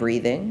about my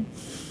breathing.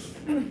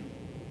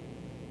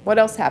 What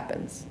else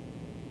happens?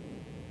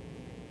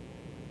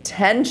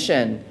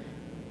 Tension.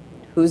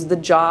 Who's the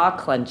jaw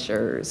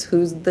clenchers?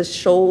 Who's the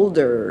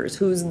shoulders?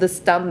 Who's the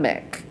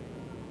stomach?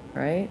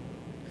 Right?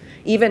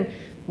 Even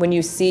when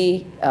you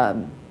see,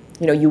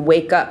 you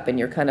wake up and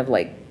you're kind of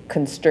like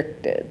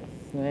constricted,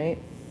 right?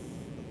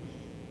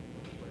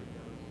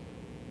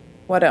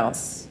 What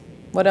else?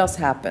 What else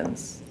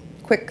happens?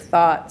 Quick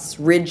thoughts,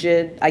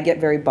 rigid. I get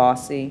very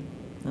bossy.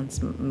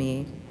 That's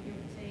me.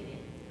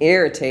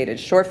 Irritated,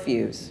 short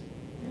fuse.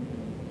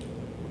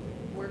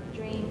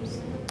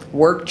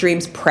 Work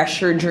dreams,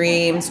 pressure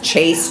dreams,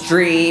 chase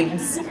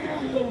dreams,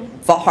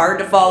 hard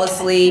to fall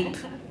asleep,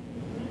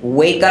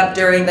 wake up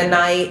during the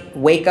night,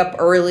 wake up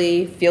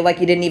early, feel like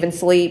you didn't even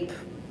sleep.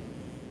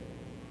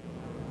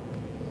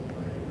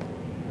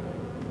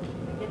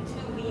 I get too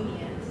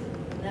lenient,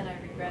 and then I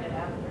regret it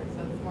after,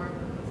 so it's more of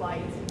a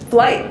flight.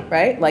 Flight,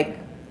 right? Like,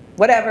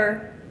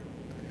 whatever.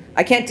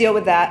 I can't deal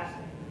with that.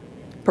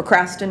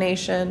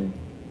 Procrastination.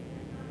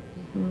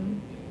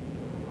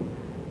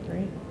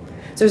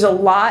 So there's a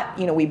lot,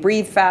 we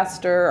breathe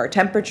faster, our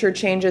temperature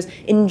changes.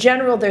 In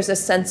general, there's a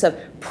sense of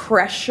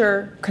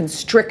pressure,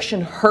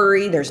 constriction,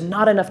 hurry. There's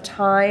not enough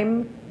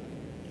time.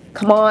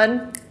 Come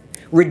on.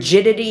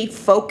 Rigidity,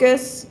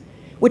 focus,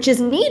 which is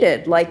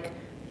needed. Like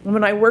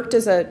when I worked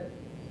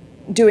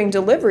doing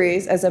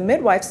deliveries as a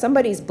midwife,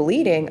 somebody's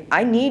bleeding.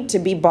 I need to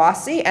be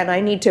bossy and I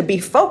need to be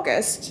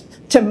focused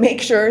to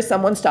make sure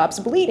someone stops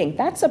bleeding.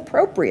 That's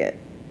appropriate,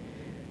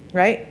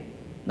 right?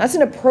 That's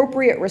an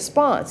appropriate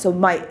response. So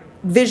my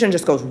vision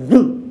just goes,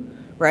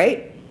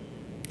 right?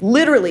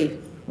 Literally,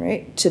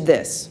 right, to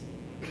this.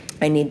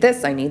 I need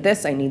this, I need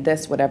this, I need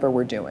this, whatever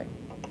we're doing,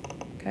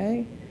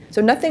 okay?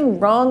 So nothing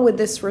wrong with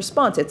this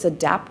response. It's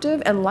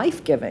adaptive and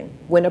life-giving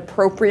when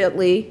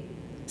appropriately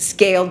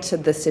scaled to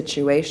the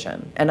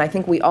situation. And I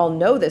think we all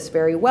know this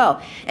very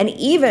well. And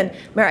even,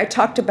 Mary, I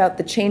talked about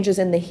the changes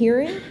in the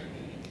hearing.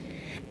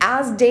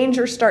 As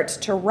danger starts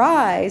to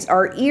rise,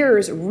 our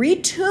ears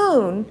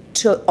retune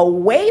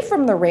away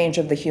from the range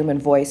of the human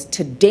voice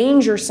to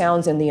danger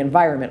sounds in the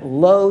environment,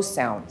 low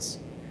sounds.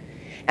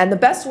 And the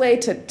best way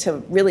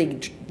to really,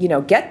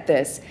 get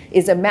this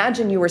is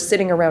imagine you were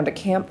sitting around a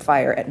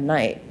campfire at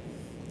night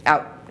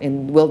out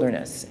in the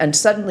wilderness, and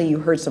suddenly you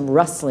heard some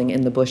rustling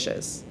in the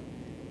bushes.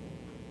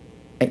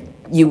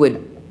 You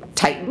would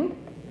tighten,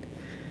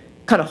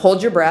 kind of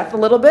hold your breath a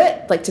little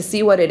bit, like to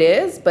see what it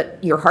is, but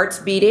your heart's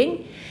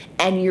beating,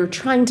 and you're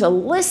trying to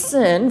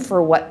listen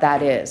for what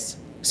that is.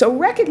 So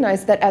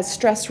recognize that as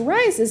stress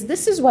rises,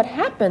 this is what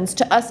happens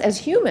to us as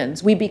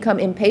humans. We become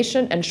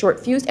impatient and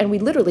short-fused, and we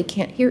literally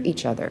can't hear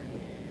each other.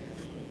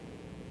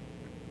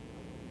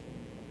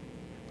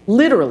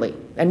 Literally.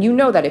 And you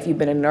know that if you've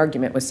been in an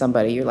argument with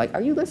somebody, you're like,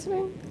 are you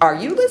listening? Are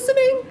you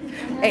listening?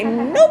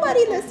 Ain't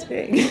nobody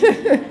listening.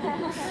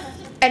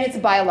 And it's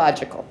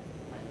biological.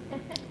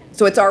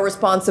 So it's our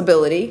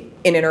responsibility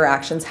in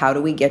interactions, how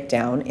do we get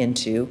down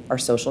into our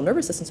social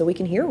nervous system so we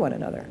can hear one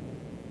another?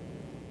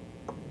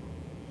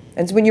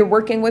 And so when you're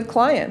working with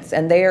clients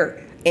and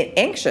they're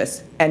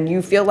anxious and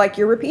you feel like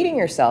you're repeating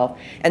yourself,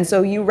 and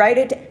so you write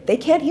it, they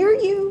can't hear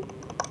you.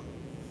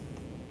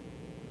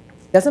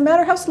 Doesn't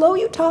matter how slow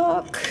you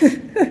talk,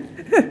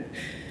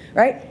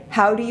 right?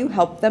 How do you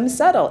help them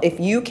settle? If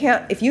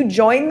you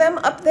join them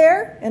up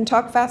there and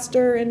talk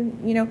faster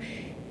and,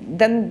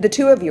 then the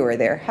two of you are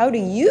there. How do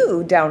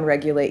you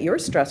downregulate your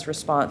stress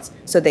response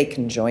so they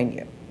can join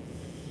you?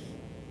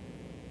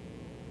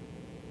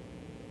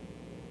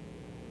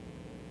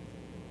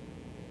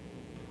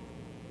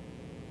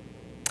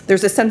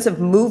 There's a sense of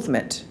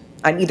movement.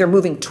 I'm either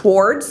moving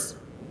towards,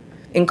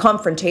 in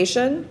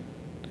confrontation,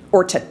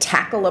 or to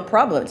tackle a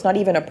problem. It's not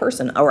even a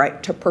person. All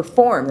right, to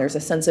perform. There's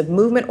a sense of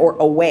movement or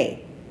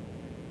away.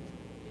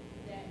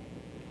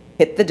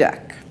 Hit the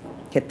deck.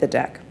 Hit the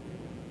deck.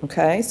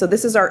 Okay, so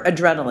this is our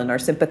adrenaline, our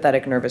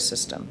sympathetic nervous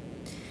system.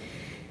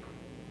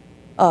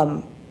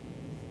 So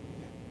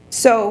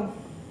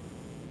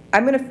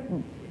I'm going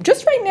to,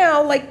 just right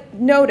now,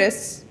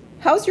 notice,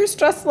 how's your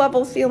stress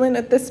level feeling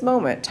at this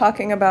moment,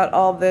 talking about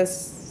all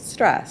this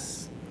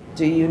stress?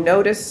 Do you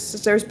notice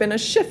there's been a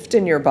shift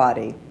in your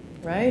body,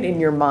 right, in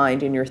your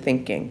mind, in your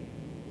thinking,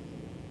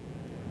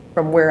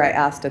 from where I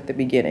asked at the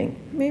beginning?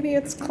 Maybe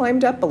it's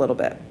climbed up a little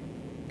bit,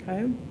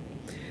 okay?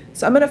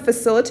 So I'm going to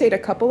facilitate a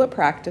couple of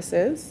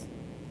practices,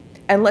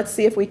 and let's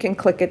see if we can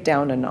click it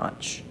down a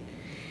notch.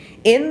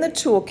 In the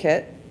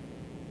toolkit,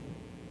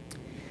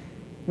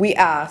 we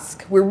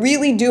ask, we're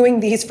really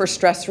doing these for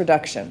stress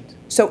reduction.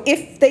 So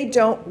if they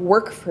don't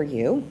work for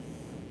you,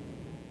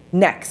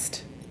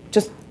 next,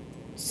 just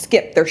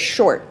skip, they're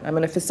short. I'm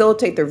going to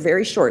facilitate, they're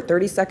very short,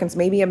 30 seconds,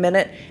 maybe a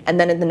minute, and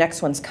then the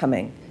next one's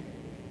coming.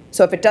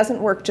 So if it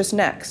doesn't work, just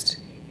next.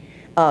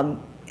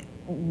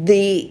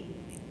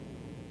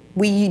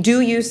 We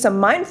do use some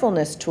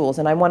mindfulness tools,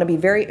 and I want to be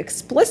very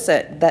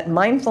explicit that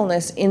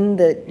mindfulness in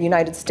the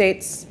United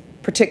States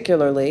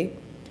particularly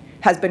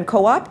has been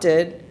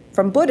co-opted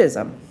from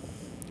Buddhism.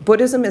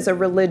 Buddhism is a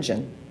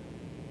religion.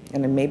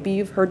 And then maybe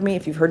you've heard me,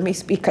 if you've heard me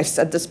speak, I've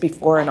said this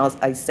before and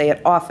I say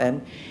it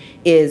often,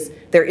 is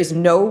there is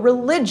no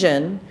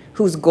religion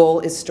whose goal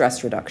is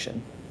stress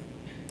reduction.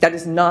 That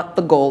is not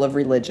the goal of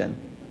religion.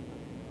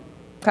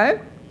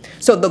 Okay?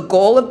 So the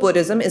goal of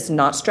Buddhism is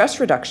not stress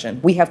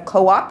reduction. We have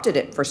co-opted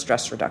it for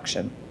stress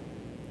reduction.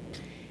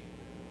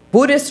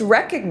 Buddhists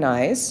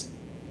recognize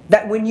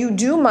that when you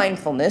do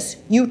mindfulness,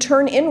 you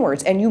turn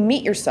inwards and you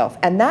meet yourself.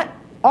 And that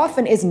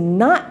often is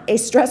not a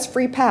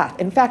stress-free path.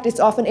 In fact, it's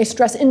often a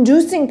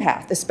stress-inducing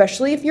path,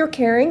 especially if you're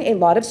carrying a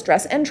lot of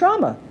stress and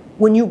trauma.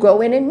 When you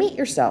go in and meet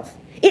yourself,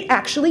 it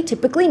actually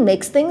typically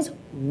makes things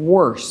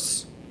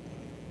worse.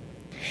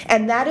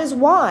 And that is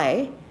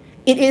why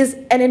it is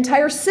an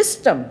entire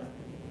system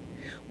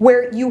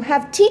where you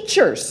have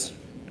teachers,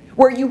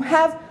 where you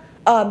have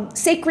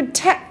sacred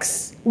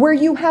texts, where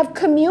you have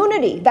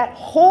community that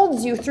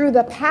holds you through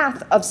the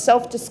path of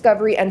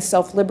self-discovery and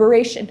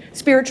self-liberation,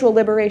 spiritual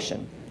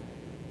liberation.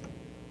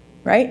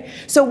 Right?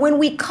 So when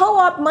we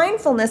co-opt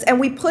mindfulness and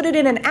we put it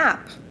in an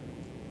app,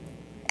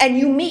 and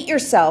you meet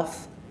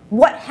yourself,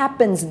 what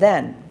happens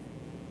then?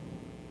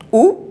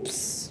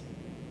 Oops.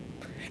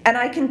 And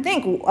I can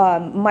think,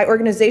 my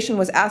organization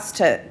was asked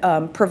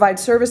to provide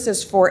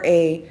services for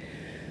a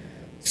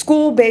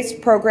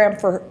school-based program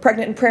for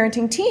pregnant and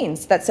parenting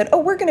teens that said, oh,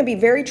 we're going to be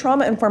very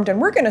trauma-informed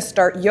and we're going to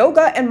start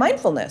yoga and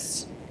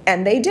mindfulness.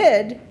 And they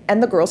did,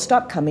 and the girls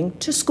stopped coming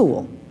to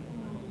school.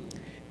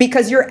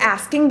 Because you're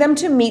asking them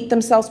to meet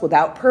themselves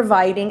without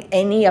providing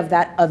any of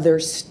that other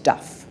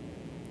stuff.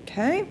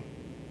 Okay?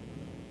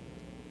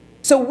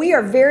 So we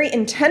are very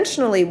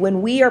intentionally,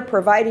 when we are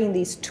providing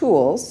these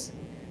tools,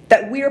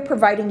 that we are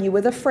providing you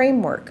with a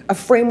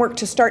framework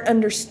to start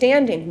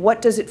understanding what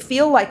does it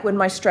feel like when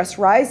my stress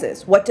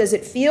rises? What does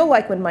it feel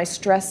like when my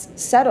stress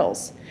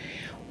settles?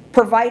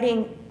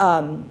 Providing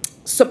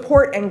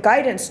support and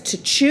guidance to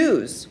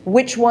choose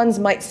which ones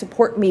might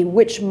support me,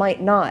 which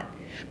might not.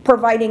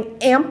 Providing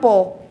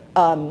ample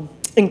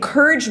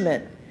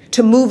encouragement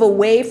to move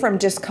away from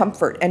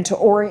discomfort and to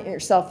orient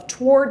yourself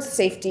towards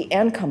safety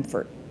and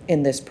comfort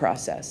in this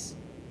process,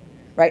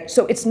 right?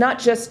 So it's not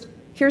just,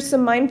 here's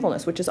some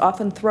mindfulness, which is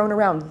often thrown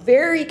around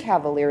very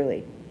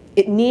cavalierly.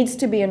 It needs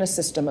to be in a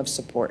system of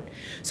support.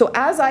 So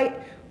as I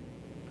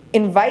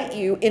invite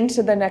you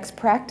into the next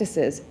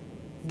practices,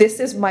 this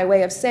is my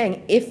way of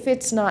saying, if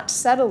it's not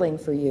settling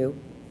for you,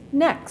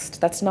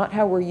 next. That's not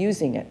how we're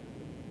using it,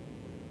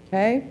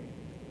 okay?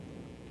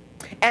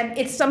 And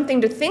it's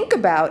something to think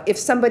about if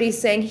somebody's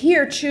saying,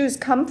 here, choose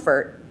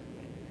comfort,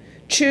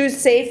 choose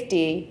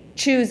safety,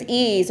 choose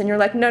ease, and you're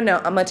like, no, no,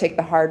 I'm going to take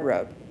the hard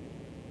road.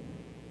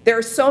 There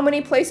are so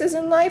many places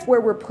in life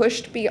where we're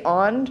pushed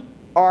beyond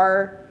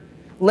our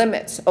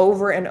limits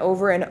over and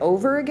over and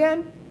over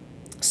again,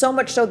 so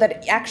much so that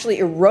it actually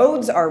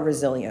erodes our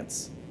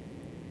resilience.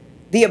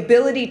 The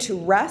ability to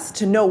rest,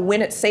 to know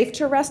when it's safe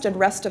to rest and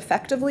rest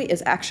effectively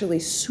is actually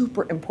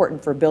super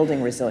important for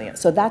building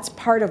resilience. So that's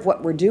part of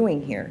what we're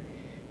doing here.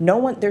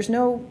 There's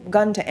no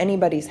gun to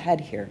anybody's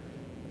head here.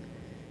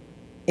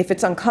 If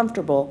it's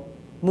uncomfortable,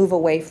 move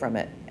away from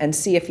it and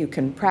see if you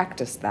can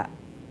practice that,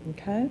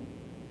 okay?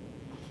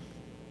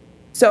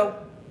 So,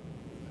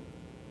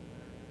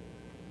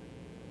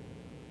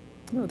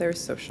 oh,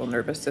 there's social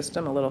nervous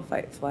system, a little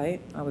fight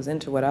flight. I was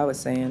into what I was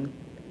saying.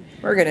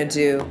 We're gonna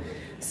do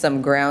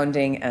some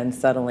grounding and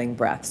settling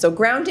breath. So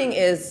grounding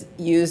is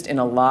used in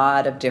a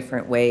lot of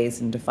different ways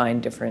and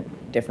defined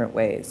different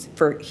ways.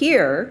 For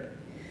here,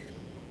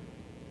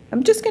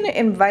 I'm just going to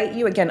invite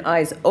you, again,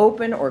 eyes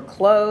open or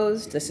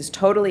closed. This is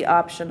totally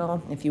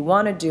optional. If you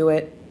want to do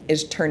it,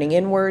 is turning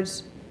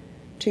inwards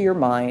to your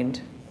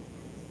mind.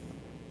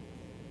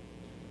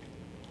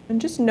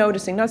 And just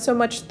noticing, not so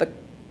much the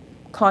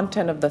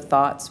content of the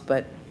thoughts,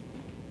 but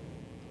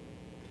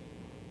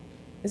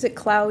is it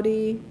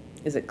cloudy?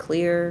 Is it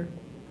clear?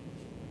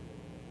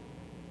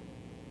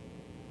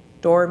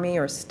 Stormy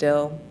or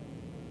still?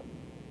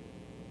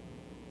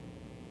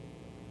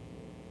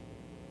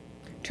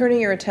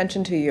 Turning your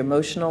attention to your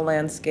emotional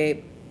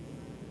landscape.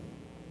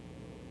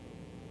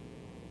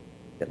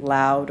 Is it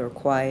loud or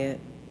quiet?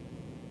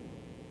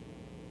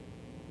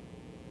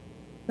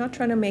 Not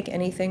trying to make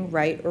anything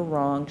right or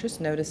wrong,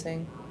 just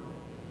noticing.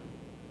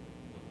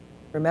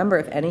 Remember,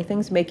 if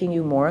anything's making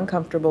you more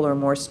uncomfortable or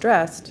more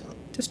stressed,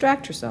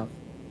 distract yourself.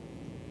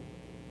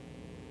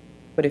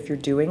 But if you're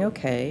doing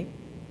okay,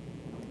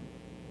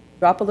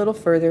 drop a little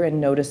further and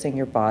noticing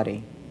your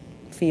body,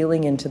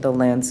 feeling into the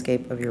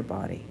landscape of your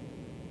body.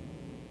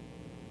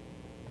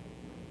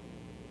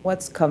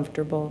 What's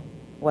comfortable?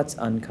 What's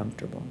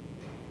uncomfortable?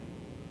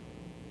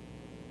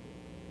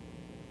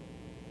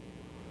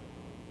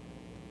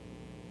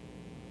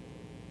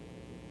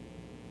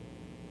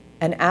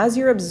 And as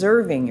you're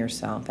observing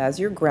yourself, as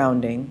you're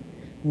grounding,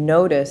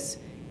 notice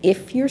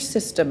if your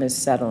system is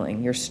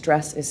settling, your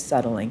stress is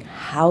settling,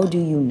 how do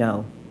you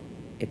know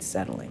it's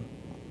settling?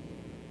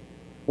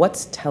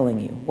 What's telling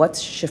you? What's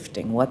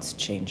shifting? What's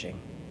changing?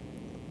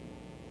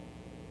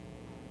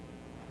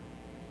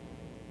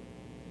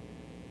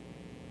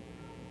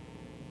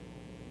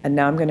 And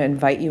now I'm going to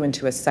invite you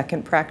into a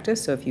second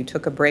practice. So if you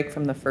took a break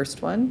from the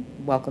first one,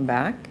 welcome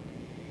back.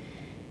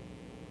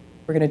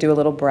 We're going to do a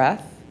little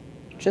breath,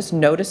 just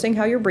noticing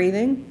how you're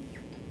breathing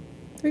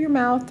through your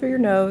mouth, through your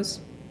nose.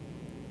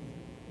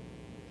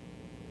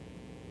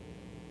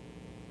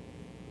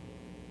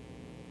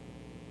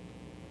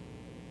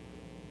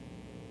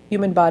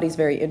 Human body's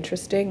very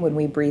interesting. When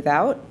we breathe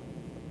out,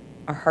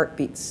 our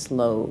heartbeat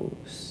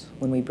slows.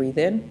 When we breathe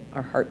in,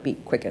 our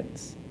heartbeat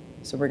quickens.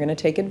 So we're going to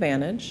take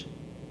advantage.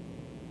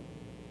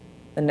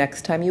 The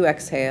next time you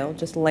exhale,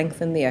 just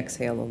lengthen the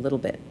exhale a little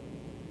bit.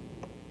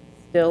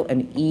 Still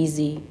an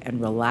easy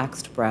and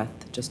relaxed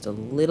breath, just a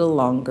little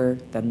longer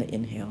than the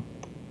inhale.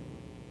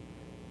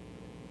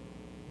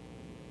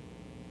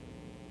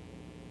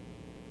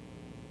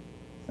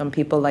 Some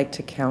people like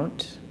to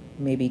count,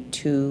 maybe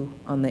 2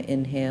 on the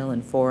inhale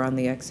and 4 on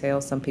the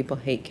exhale. Some people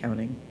hate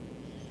counting.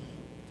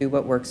 Do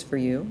what works for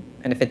you.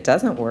 And if it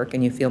doesn't work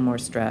and you feel more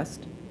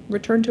stressed,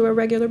 return to a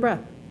regular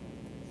breath.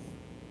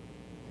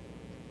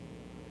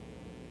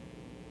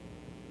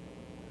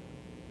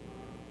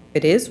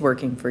 If it is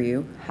working for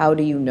you, how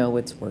do you know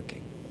it's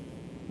working?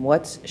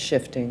 What's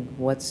shifting?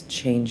 What's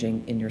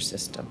changing in your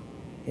system?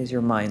 Is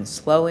your mind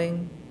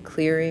slowing,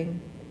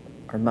 clearing?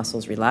 Are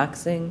muscles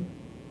relaxing?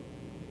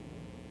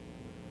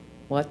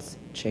 What's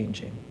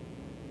changing?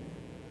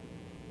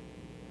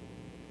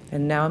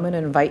 And now I'm going to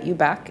invite you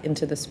back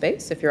into the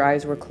space. If your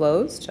eyes were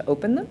closed, to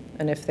open them,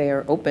 and if they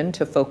are open,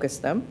 to focus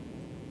them.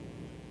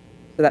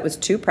 So that was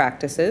 2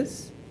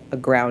 practices, a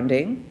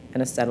grounding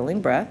and a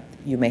settling breath.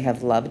 You may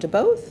have loved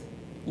both.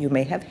 You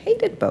may have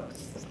hated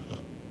both.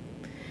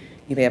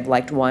 You may have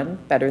liked one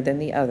better than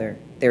the other.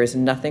 There is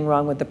nothing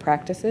wrong with the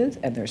practices,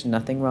 and there's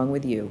nothing wrong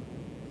with you.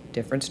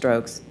 Different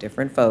strokes,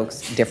 different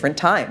folks, different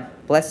time.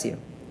 Bless you.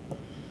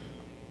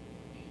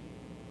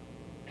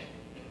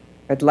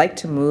 I'd like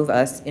to move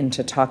us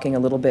into talking a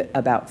little bit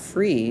about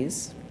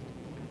freeze.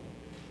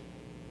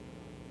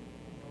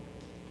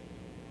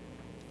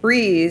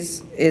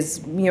 Freeze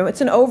is,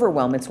 it's an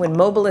overwhelm. It's when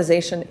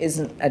mobilization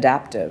isn't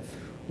adaptive,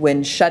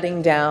 when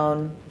shutting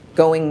down,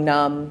 going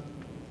numb,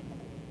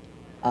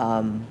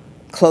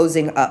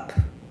 closing up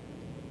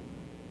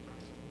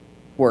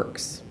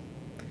works.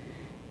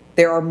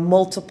 There are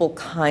multiple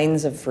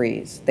kinds of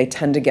freeze. They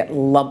tend to get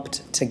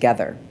lumped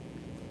together.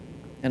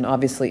 And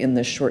obviously in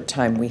this short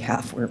time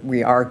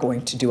we are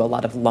going to do a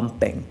lot of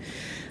lumping.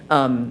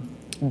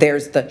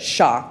 There's the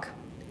shock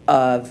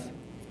of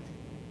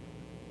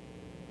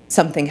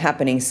something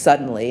happening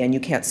suddenly and you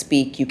can't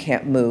speak, you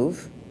can't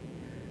move.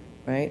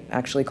 Right?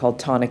 Actually called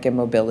tonic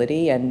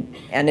immobility, and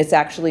it's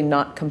actually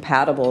not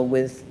compatible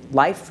with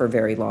life for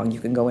very long.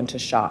 You can go into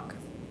shock,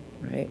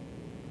 right?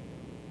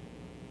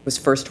 It was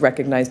first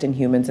recognized in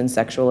humans in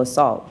sexual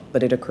assault,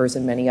 but it occurs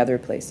in many other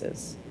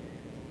places,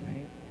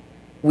 right?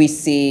 We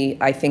see,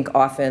 I think,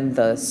 often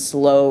the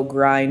slow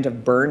grind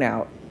of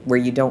burnout where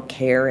you don't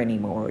care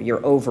anymore,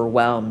 you're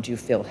overwhelmed, you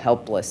feel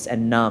helpless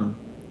and numb.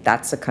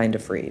 That's a kind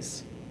of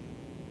freeze.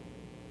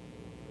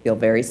 Feel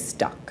very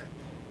stuck.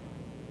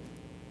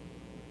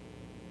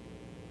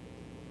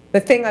 The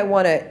thing I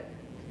want to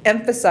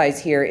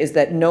emphasize here is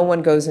that no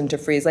one goes into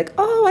freeze like,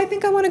 oh, I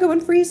think I want to go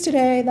and freeze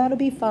today. That'll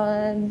be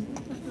fun,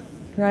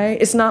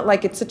 right? It's not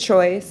like it's a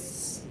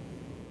choice.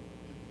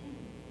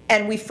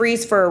 And we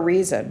freeze for a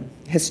reason,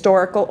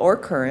 historical or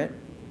current,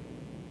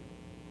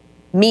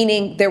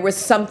 meaning there was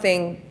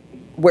something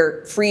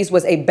where freeze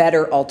was a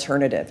better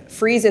alternative.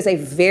 Freeze is a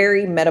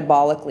very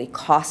metabolically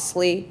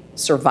costly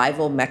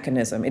survival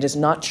mechanism. It is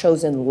not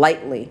chosen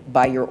lightly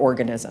by your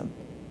organism.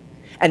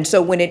 And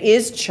so when it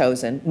is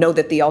chosen, know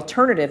that the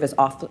alternative is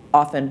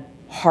often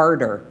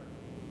harder,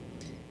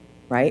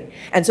 right?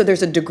 And so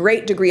there's a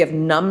great degree of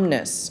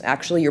numbness.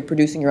 Actually, you're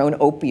producing your own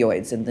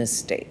opioids in this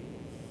state.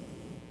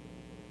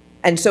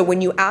 And so when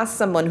you ask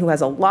someone who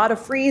has a lot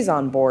of freeze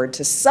on board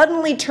to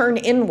suddenly turn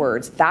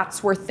inwards,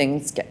 that's where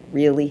things get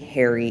really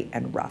hairy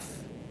and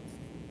rough.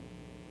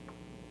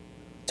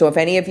 So if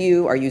any of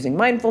you are using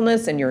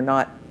mindfulness and you're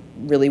not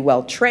really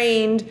well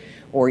trained,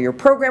 or your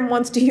program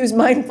wants to use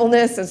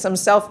mindfulness and some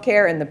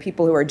self-care, and the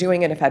people who are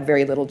doing it have had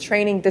very little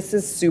training, this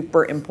is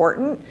super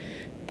important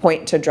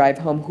point to drive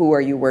home. Who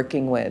are you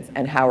working with,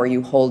 and how are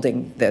you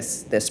holding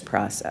this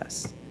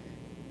process?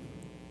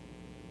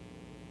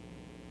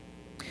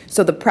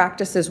 So the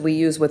practices we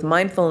use with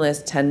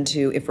mindfulness tend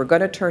to, if we're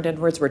going to turn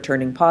inwards, we're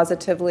turning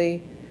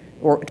positively,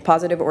 or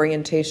positive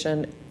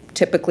orientation.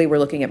 Typically, we're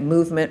looking at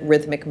movement,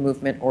 rhythmic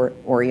movement, or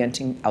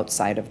orienting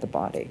outside of the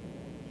body.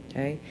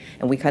 Okay?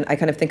 And I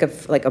kind of think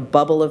of like a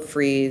bubble of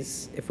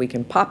freeze. If we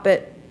can pop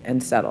it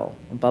and settle.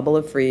 A bubble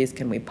of freeze,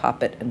 can we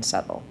pop it and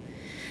settle?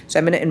 So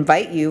I'm going to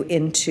invite you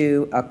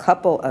into a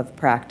couple of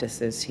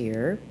practices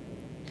here.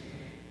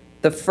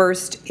 The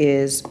first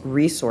is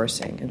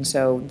resourcing. And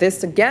so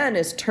this, again,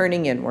 is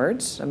turning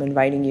inwards. I'm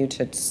inviting you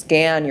to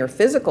scan your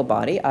physical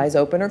body, eyes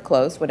open or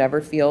closed, whatever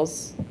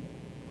feels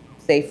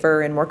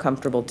safer and more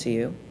comfortable to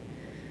you.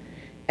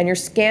 And you're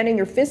scanning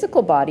your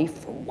physical body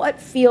for what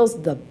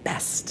feels the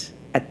best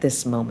at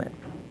this moment.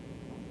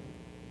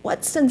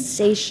 What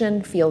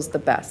sensation feels the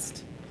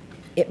best?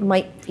 It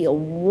might feel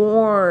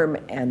warm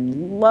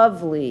and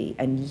lovely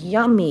and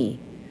yummy.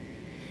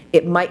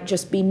 It might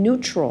just be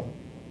neutral.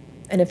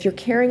 And if you're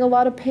carrying a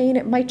lot of pain,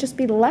 it might just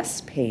be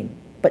less pain.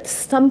 But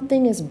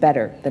something is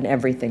better than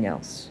everything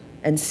else.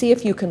 And see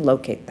if you can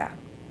locate that.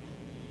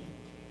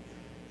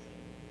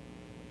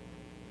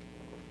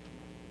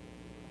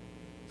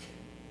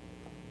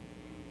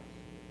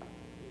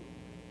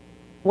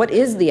 What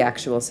is the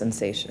actual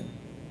sensation?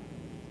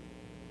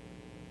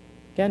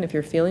 Again, if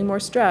you're feeling more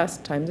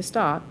stressed, time to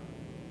stop.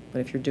 But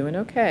if you're doing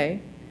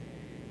okay,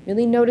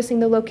 really noticing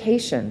the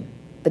location,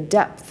 the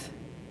depth.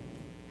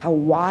 How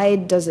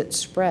wide does it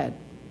spread?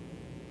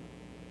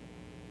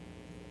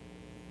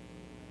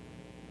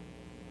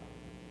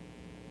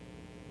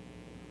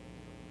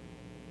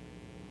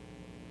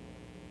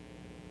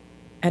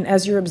 And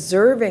as you're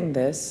observing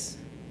this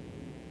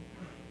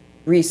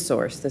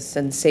resource, this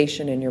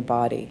sensation in your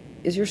body,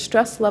 is your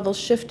stress level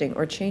shifting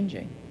or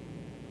changing?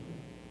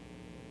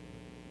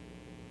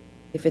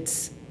 If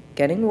it's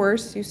getting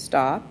worse, you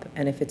stop.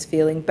 And if it's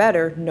feeling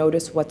better,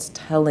 notice what's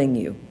telling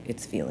you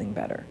it's feeling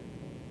better.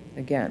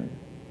 Again,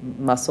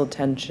 muscle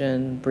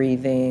tension,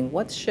 breathing,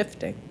 what's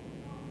shifting?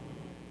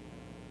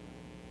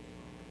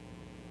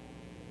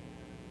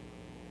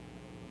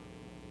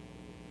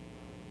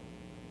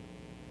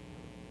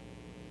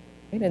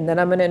 And then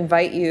I'm going to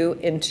invite you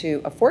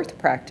into a fourth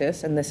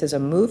practice, and this is a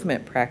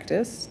movement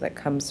practice that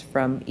comes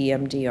from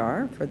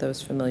EMDR, for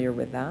those familiar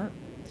with that.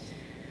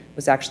 It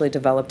was actually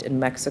developed in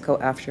Mexico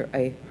after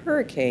a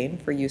hurricane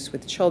for use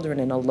with children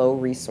in a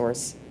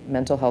low-resource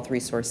mental health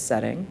resource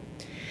setting.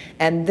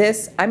 And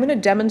this, I'm going to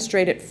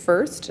demonstrate it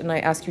first, and I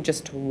ask you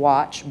just to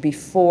watch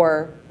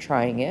before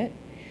trying it,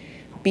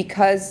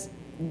 because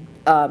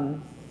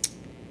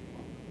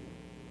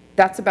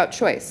that's about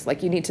choice.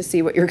 Like, you need to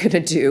see what you're going to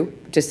do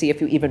to see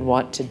if you even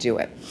want to do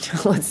it,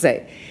 let's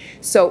say.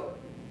 So,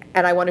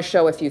 and I want to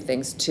show a few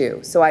things too.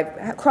 So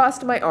I've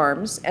crossed my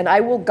arms, and I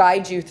will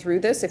guide you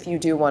through this if you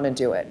do want to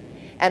do it.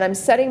 And I'm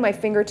setting my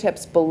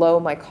fingertips below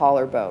my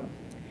collarbone.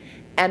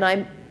 And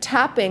I'm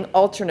tapping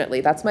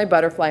alternately. That's my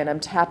butterfly, and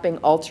I'm tapping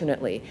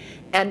alternately.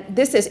 And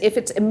this is, if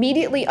it's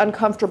immediately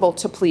uncomfortable,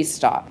 to please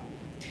stop.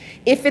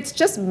 If it's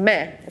just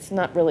meh, it's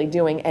not really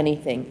doing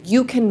anything,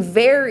 you can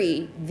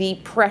vary the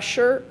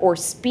pressure or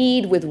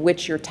speed with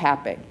which you're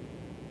tapping,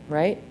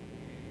 right?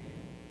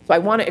 So I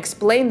want to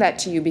explain that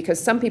to you, because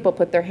some people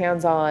put their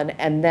hands on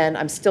and then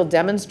I'm still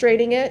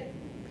demonstrating it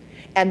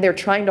and they're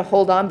trying to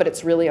hold on, but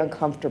it's really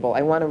uncomfortable.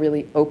 I want to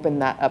really open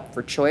that up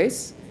for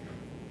choice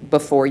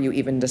before you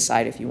even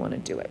decide if you want to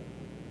do it.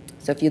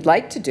 So if you'd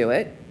like to do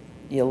it,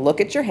 you look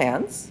at your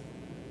hands,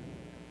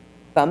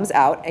 thumbs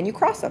out, and you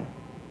cross them.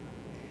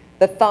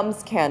 The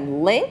thumbs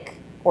can link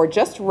or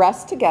just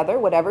rest together,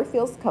 whatever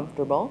feels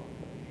comfortable.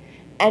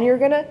 And you're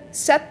going to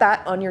set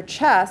that on your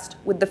chest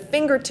with the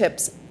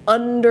fingertips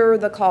under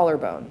the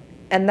collarbone.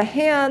 And the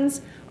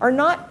hands are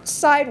not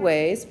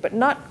sideways, but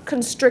not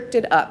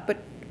constricted up, but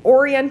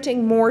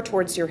orienting more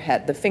towards your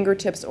head, the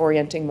fingertips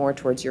orienting more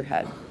towards your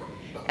head.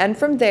 And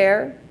from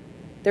there,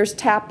 there's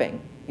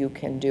tapping. You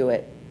can do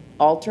it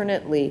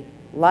alternately,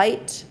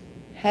 light,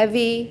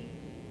 heavy,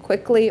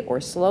 quickly,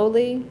 or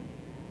slowly.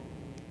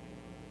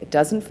 It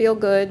doesn't feel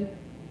good,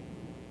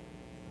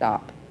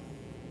 stop.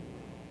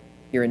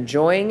 You're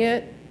enjoying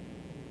it,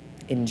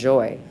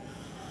 enjoy.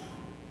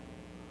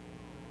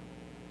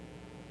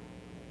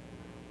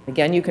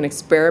 Again, you can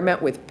experiment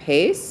with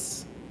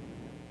pace,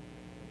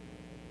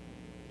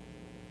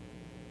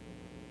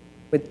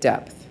 with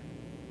depth.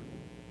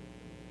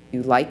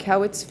 You like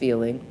how it's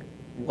feeling,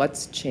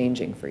 what's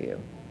changing for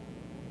you?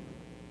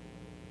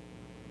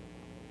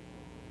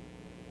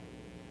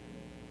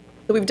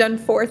 So we've done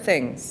 4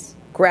 things.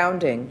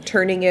 Grounding,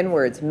 turning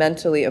inwards,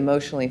 mentally,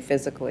 emotionally,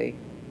 physically,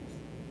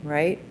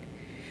 right?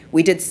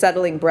 We did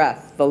settling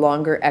breath, the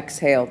longer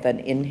exhale than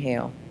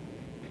inhale.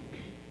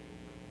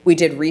 We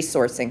did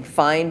resourcing,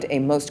 find a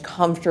most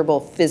comfortable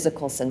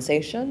physical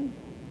sensation,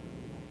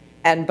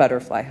 and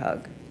butterfly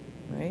hug,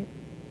 right?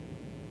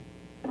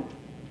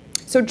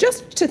 So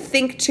just to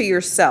think to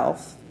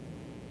yourself,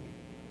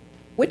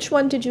 which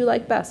one did you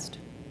like best?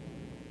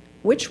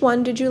 Which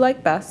one did you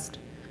like best?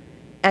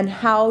 And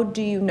how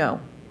do you know?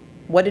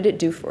 What did it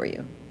do for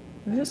you?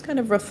 And just kind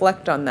of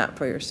reflect on that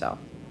for yourself.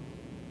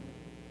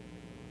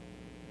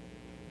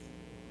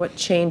 What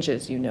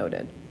changes you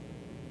noted?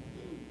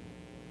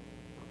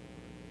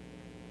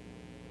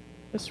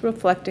 Just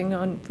reflecting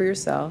on for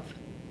yourself.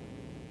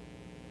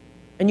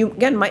 And you,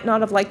 again, might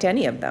not have liked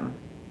any of them.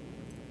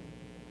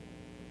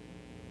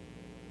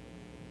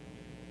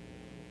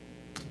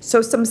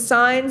 So some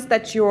signs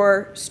that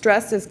your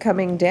stress is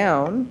coming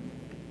down.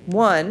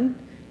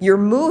 1, you're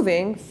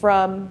moving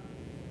from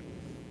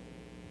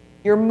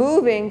You're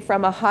moving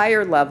from a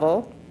higher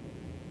level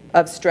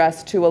of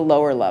stress to a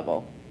lower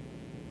level,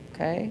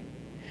 okay?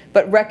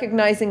 But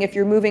recognizing if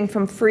you're moving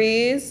from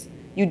freeze,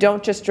 you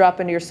don't just drop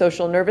into your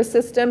social nervous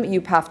system,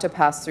 you have to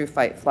pass through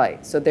fight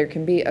flight. So there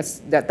can be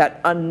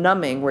that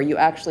unnumbing where you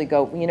actually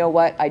go, you know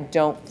what, I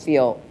don't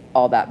feel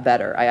all that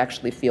better. I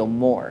actually feel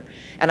more.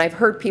 And I've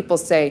heard people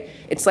say,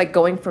 it's like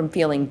going from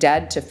feeling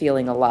dead to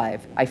feeling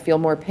alive. I feel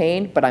more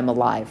pain, but I'm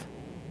alive.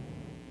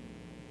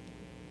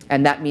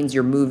 And that means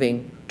you're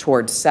moving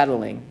towards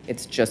settling.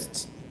 It's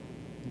just,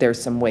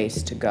 there's some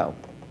ways to go.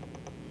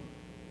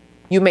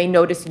 You may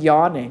notice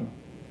yawning.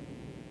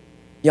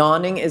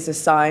 Yawning is a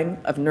sign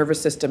of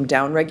nervous system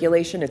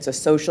downregulation. It's a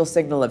social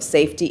signal of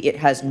safety. It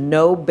has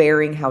no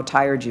bearing how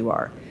tired you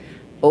are.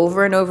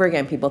 Over and over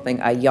again, people think,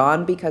 I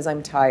yawn because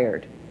I'm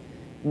tired.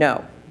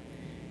 No,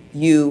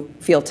 you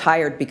feel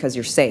tired because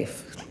you're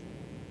safe.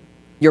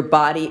 Your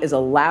body is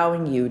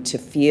allowing you to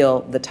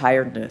feel the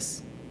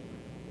tiredness.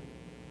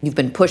 You've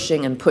been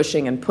pushing and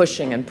pushing and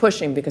pushing and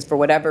pushing because for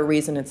whatever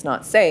reason it's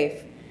not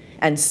safe.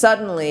 And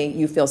suddenly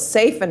you feel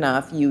safe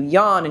enough, you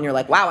yawn and you're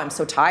like, wow, I'm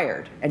so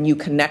tired. And you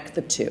connect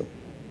the two.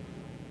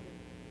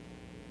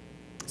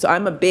 So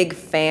I'm a big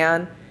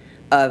fan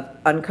of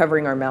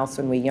uncovering our mouths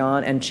when we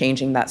yawn and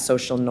changing that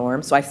social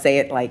norm. So I say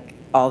it like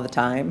all the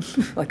time.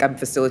 Like I'm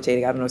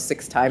facilitating, I don't know,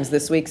 6 times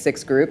this week,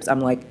 6 groups.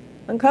 I'm like,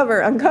 uncover,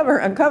 uncover,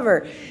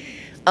 uncover.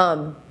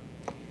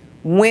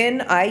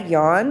 When I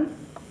yawn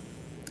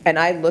and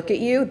I look at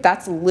you,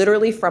 that's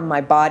literally from my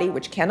body,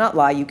 which cannot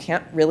lie. You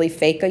can't really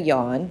fake a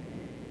yawn.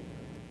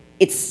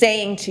 It's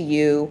saying to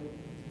you,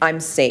 I'm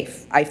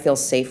safe. I feel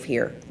safe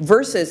here.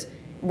 Versus,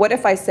 what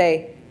if I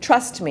say,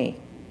 trust me?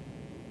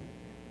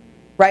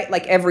 Right?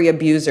 Like every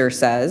abuser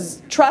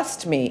says,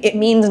 trust me. It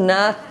means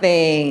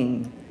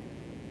nothing.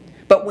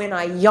 But when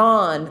I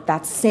yawn,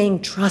 that's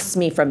saying, trust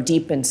me from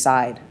deep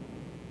inside.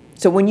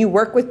 So when you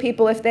work with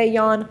people, if they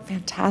yawn,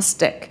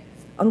 fantastic.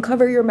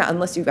 Uncover your mouth,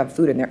 unless you've got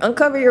food in there.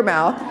 Uncover your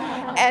mouth.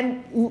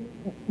 And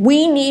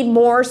we need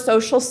more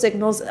social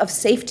signals of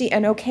safety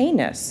and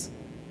okayness.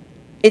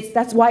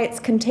 That's why it's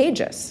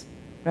contagious,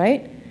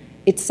 right?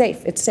 It's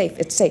safe, it's safe,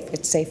 it's safe,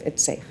 it's safe,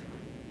 it's safe.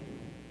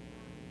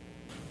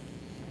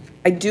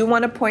 I do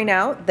want to point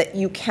out that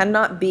you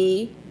cannot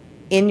be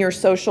in your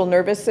social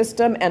nervous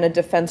system and a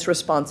defense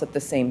response at the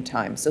same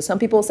time. So some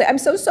people will say, I'm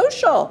so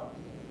social.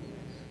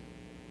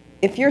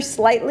 If you're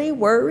slightly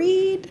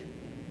worried,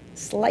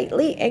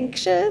 slightly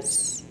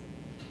anxious,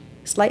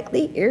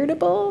 slightly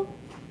irritable,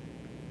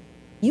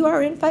 you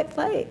are in fight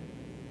flight.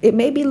 It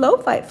may be low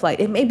fight flight.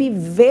 It may be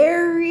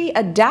very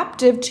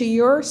adaptive to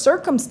your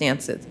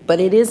circumstances, but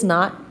it is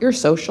not your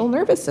social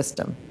nervous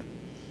system.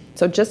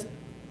 So just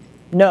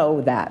know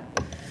that,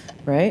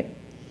 right?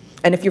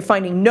 And if you're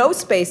finding no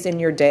space in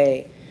your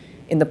day,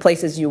 in the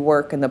places you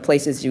work and the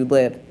places you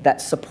live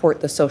that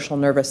support the social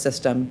nervous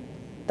system,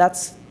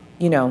 that's,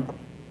 you know,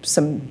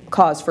 some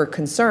cause for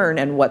concern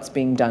and what's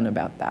being done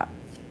about that.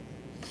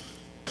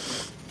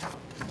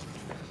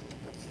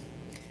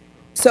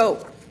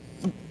 So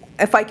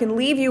if I can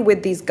leave you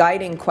with these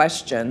guiding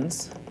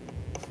questions,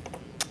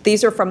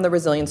 these are from the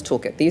Resilience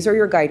Toolkit. These are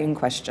your guiding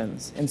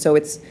questions. And so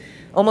it's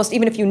almost,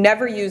 even if you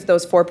never use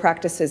those 4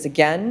 practices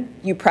again,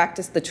 you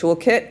practice the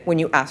toolkit when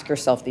you ask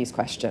yourself these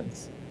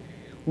questions.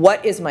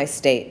 What is my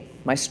state,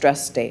 my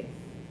stress state?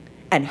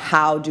 And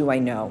how do I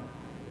know?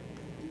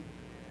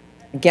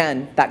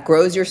 Again, that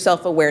grows your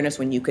self-awareness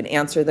when you can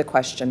answer the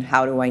question,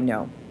 how do I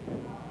know?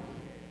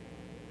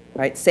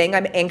 Right? Saying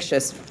I'm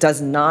anxious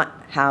does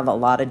not have a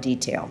lot of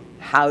detail.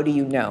 How do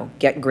you know?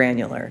 Get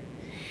granular.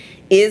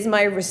 Is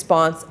my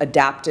response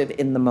adaptive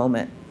in the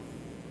moment?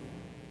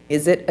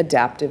 Is it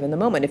adaptive in the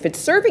moment? If it's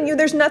serving you,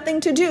 there's nothing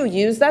to do.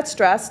 Use that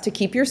stress to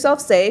keep yourself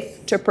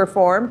safe, to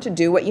perform, to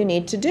do what you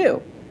need to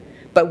do.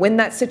 But when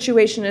that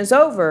situation is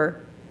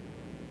over,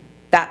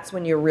 that's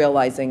when you're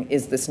realizing,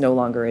 is this no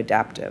longer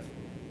adaptive?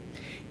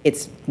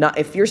 It's not,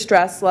 if your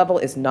stress level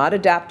is not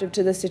adaptive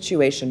to the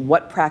situation,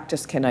 what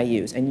practice can I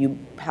use? And you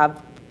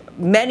have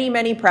many,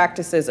 many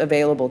practices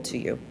available to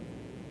you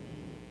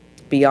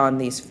beyond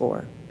these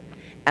 4.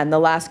 And the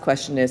last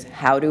question is,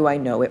 how do I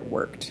know it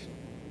worked?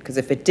 Because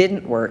if it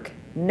didn't work,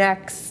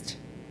 next.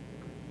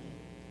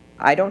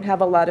 I don't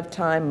have a lot of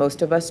time.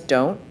 Most of us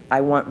don't.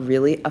 I want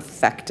really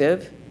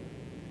effective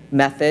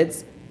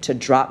methods to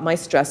drop my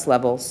stress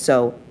level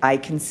so I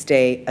can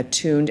stay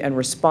attuned and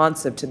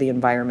responsive to the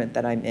environment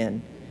that I'm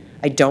in.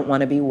 I don't want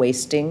to be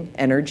wasting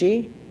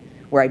energy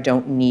where I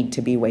don't need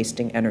to be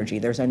wasting energy.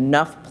 There's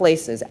enough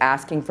places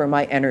asking for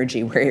my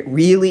energy where it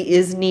really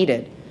is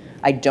needed.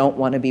 I don't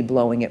want to be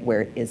blowing it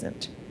where it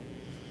isn't.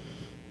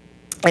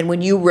 And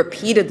when you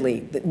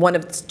repeatedly,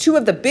 2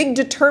 of the big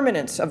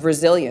determinants of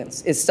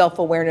resilience is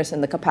self-awareness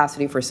and the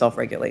capacity for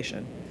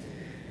self-regulation.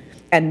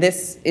 And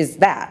this is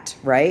that,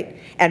 right?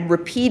 And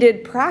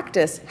repeated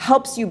practice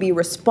helps you be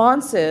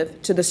responsive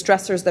to the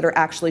stressors that are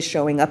actually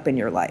showing up in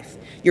your life.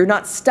 You're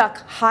not stuck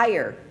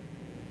higher,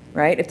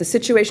 right? If the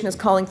situation is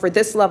calling for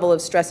this level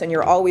of stress and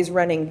you're always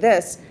running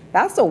this,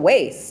 that's a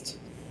waste.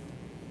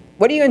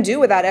 What are you going to do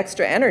with that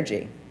extra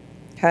energy?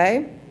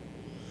 Okay?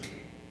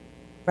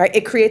 right?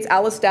 It creates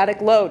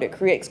allostatic load. It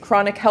creates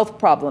chronic health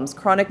problems,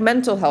 chronic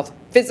mental health,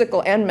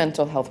 physical and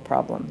mental health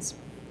problems,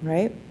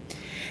 right?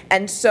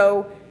 And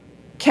so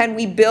can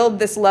we build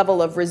this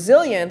level of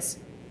resilience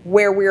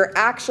where we're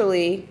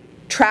actually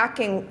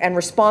tracking and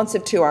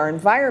responsive to our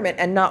environment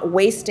and not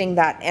wasting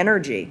that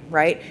energy,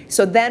 right?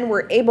 So then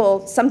we're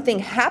able, something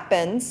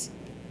happens,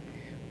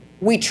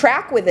 we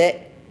track with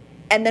it,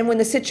 and then when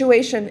the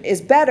situation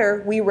is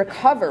better, we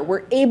recover.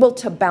 We're able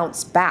to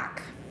bounce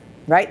back,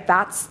 right?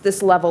 That's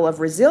this level of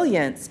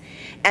resilience.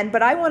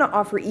 But I want to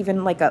offer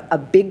even like a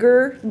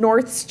bigger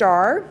North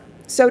Star,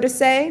 so to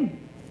say.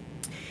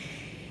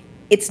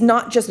 It's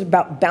not just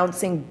about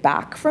bouncing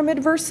back from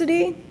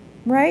adversity,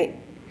 right?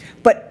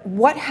 But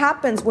what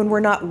happens when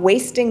we're not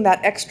wasting that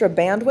extra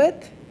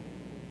bandwidth?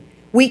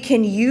 We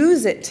can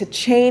use it to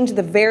change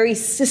the very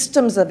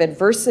systems of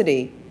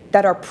adversity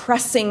that are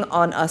pressing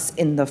on us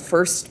in the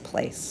first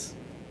place.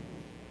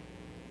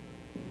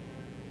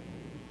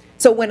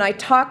 So when I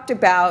talked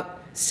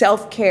about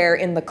self-care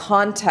in the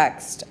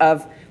context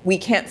of we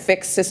can't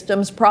fix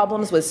systems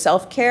problems with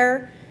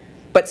self-care,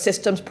 but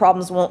systems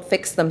problems won't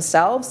fix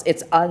themselves,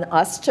 it's on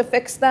us to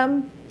fix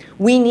them.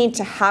 We need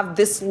to have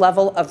this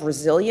level of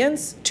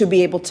resilience to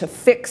be able to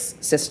fix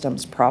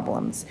systems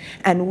problems.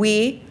 And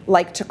we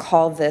like to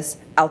call this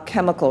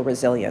alchemical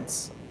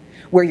resilience,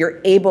 where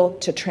you're able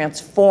to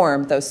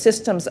transform those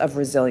systems of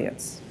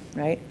resilience,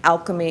 right?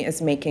 Alchemy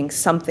is making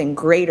something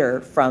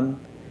greater from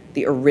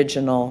the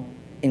original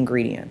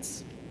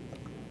ingredients.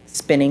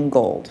 Spinning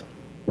gold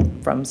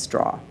from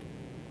straw.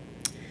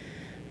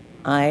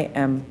 I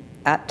am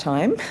at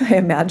time, I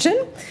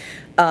imagine.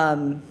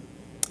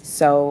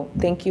 So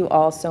thank you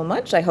all so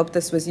much. I hope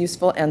this was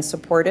useful and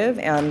supportive,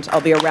 and I'll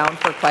be around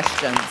for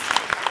questions.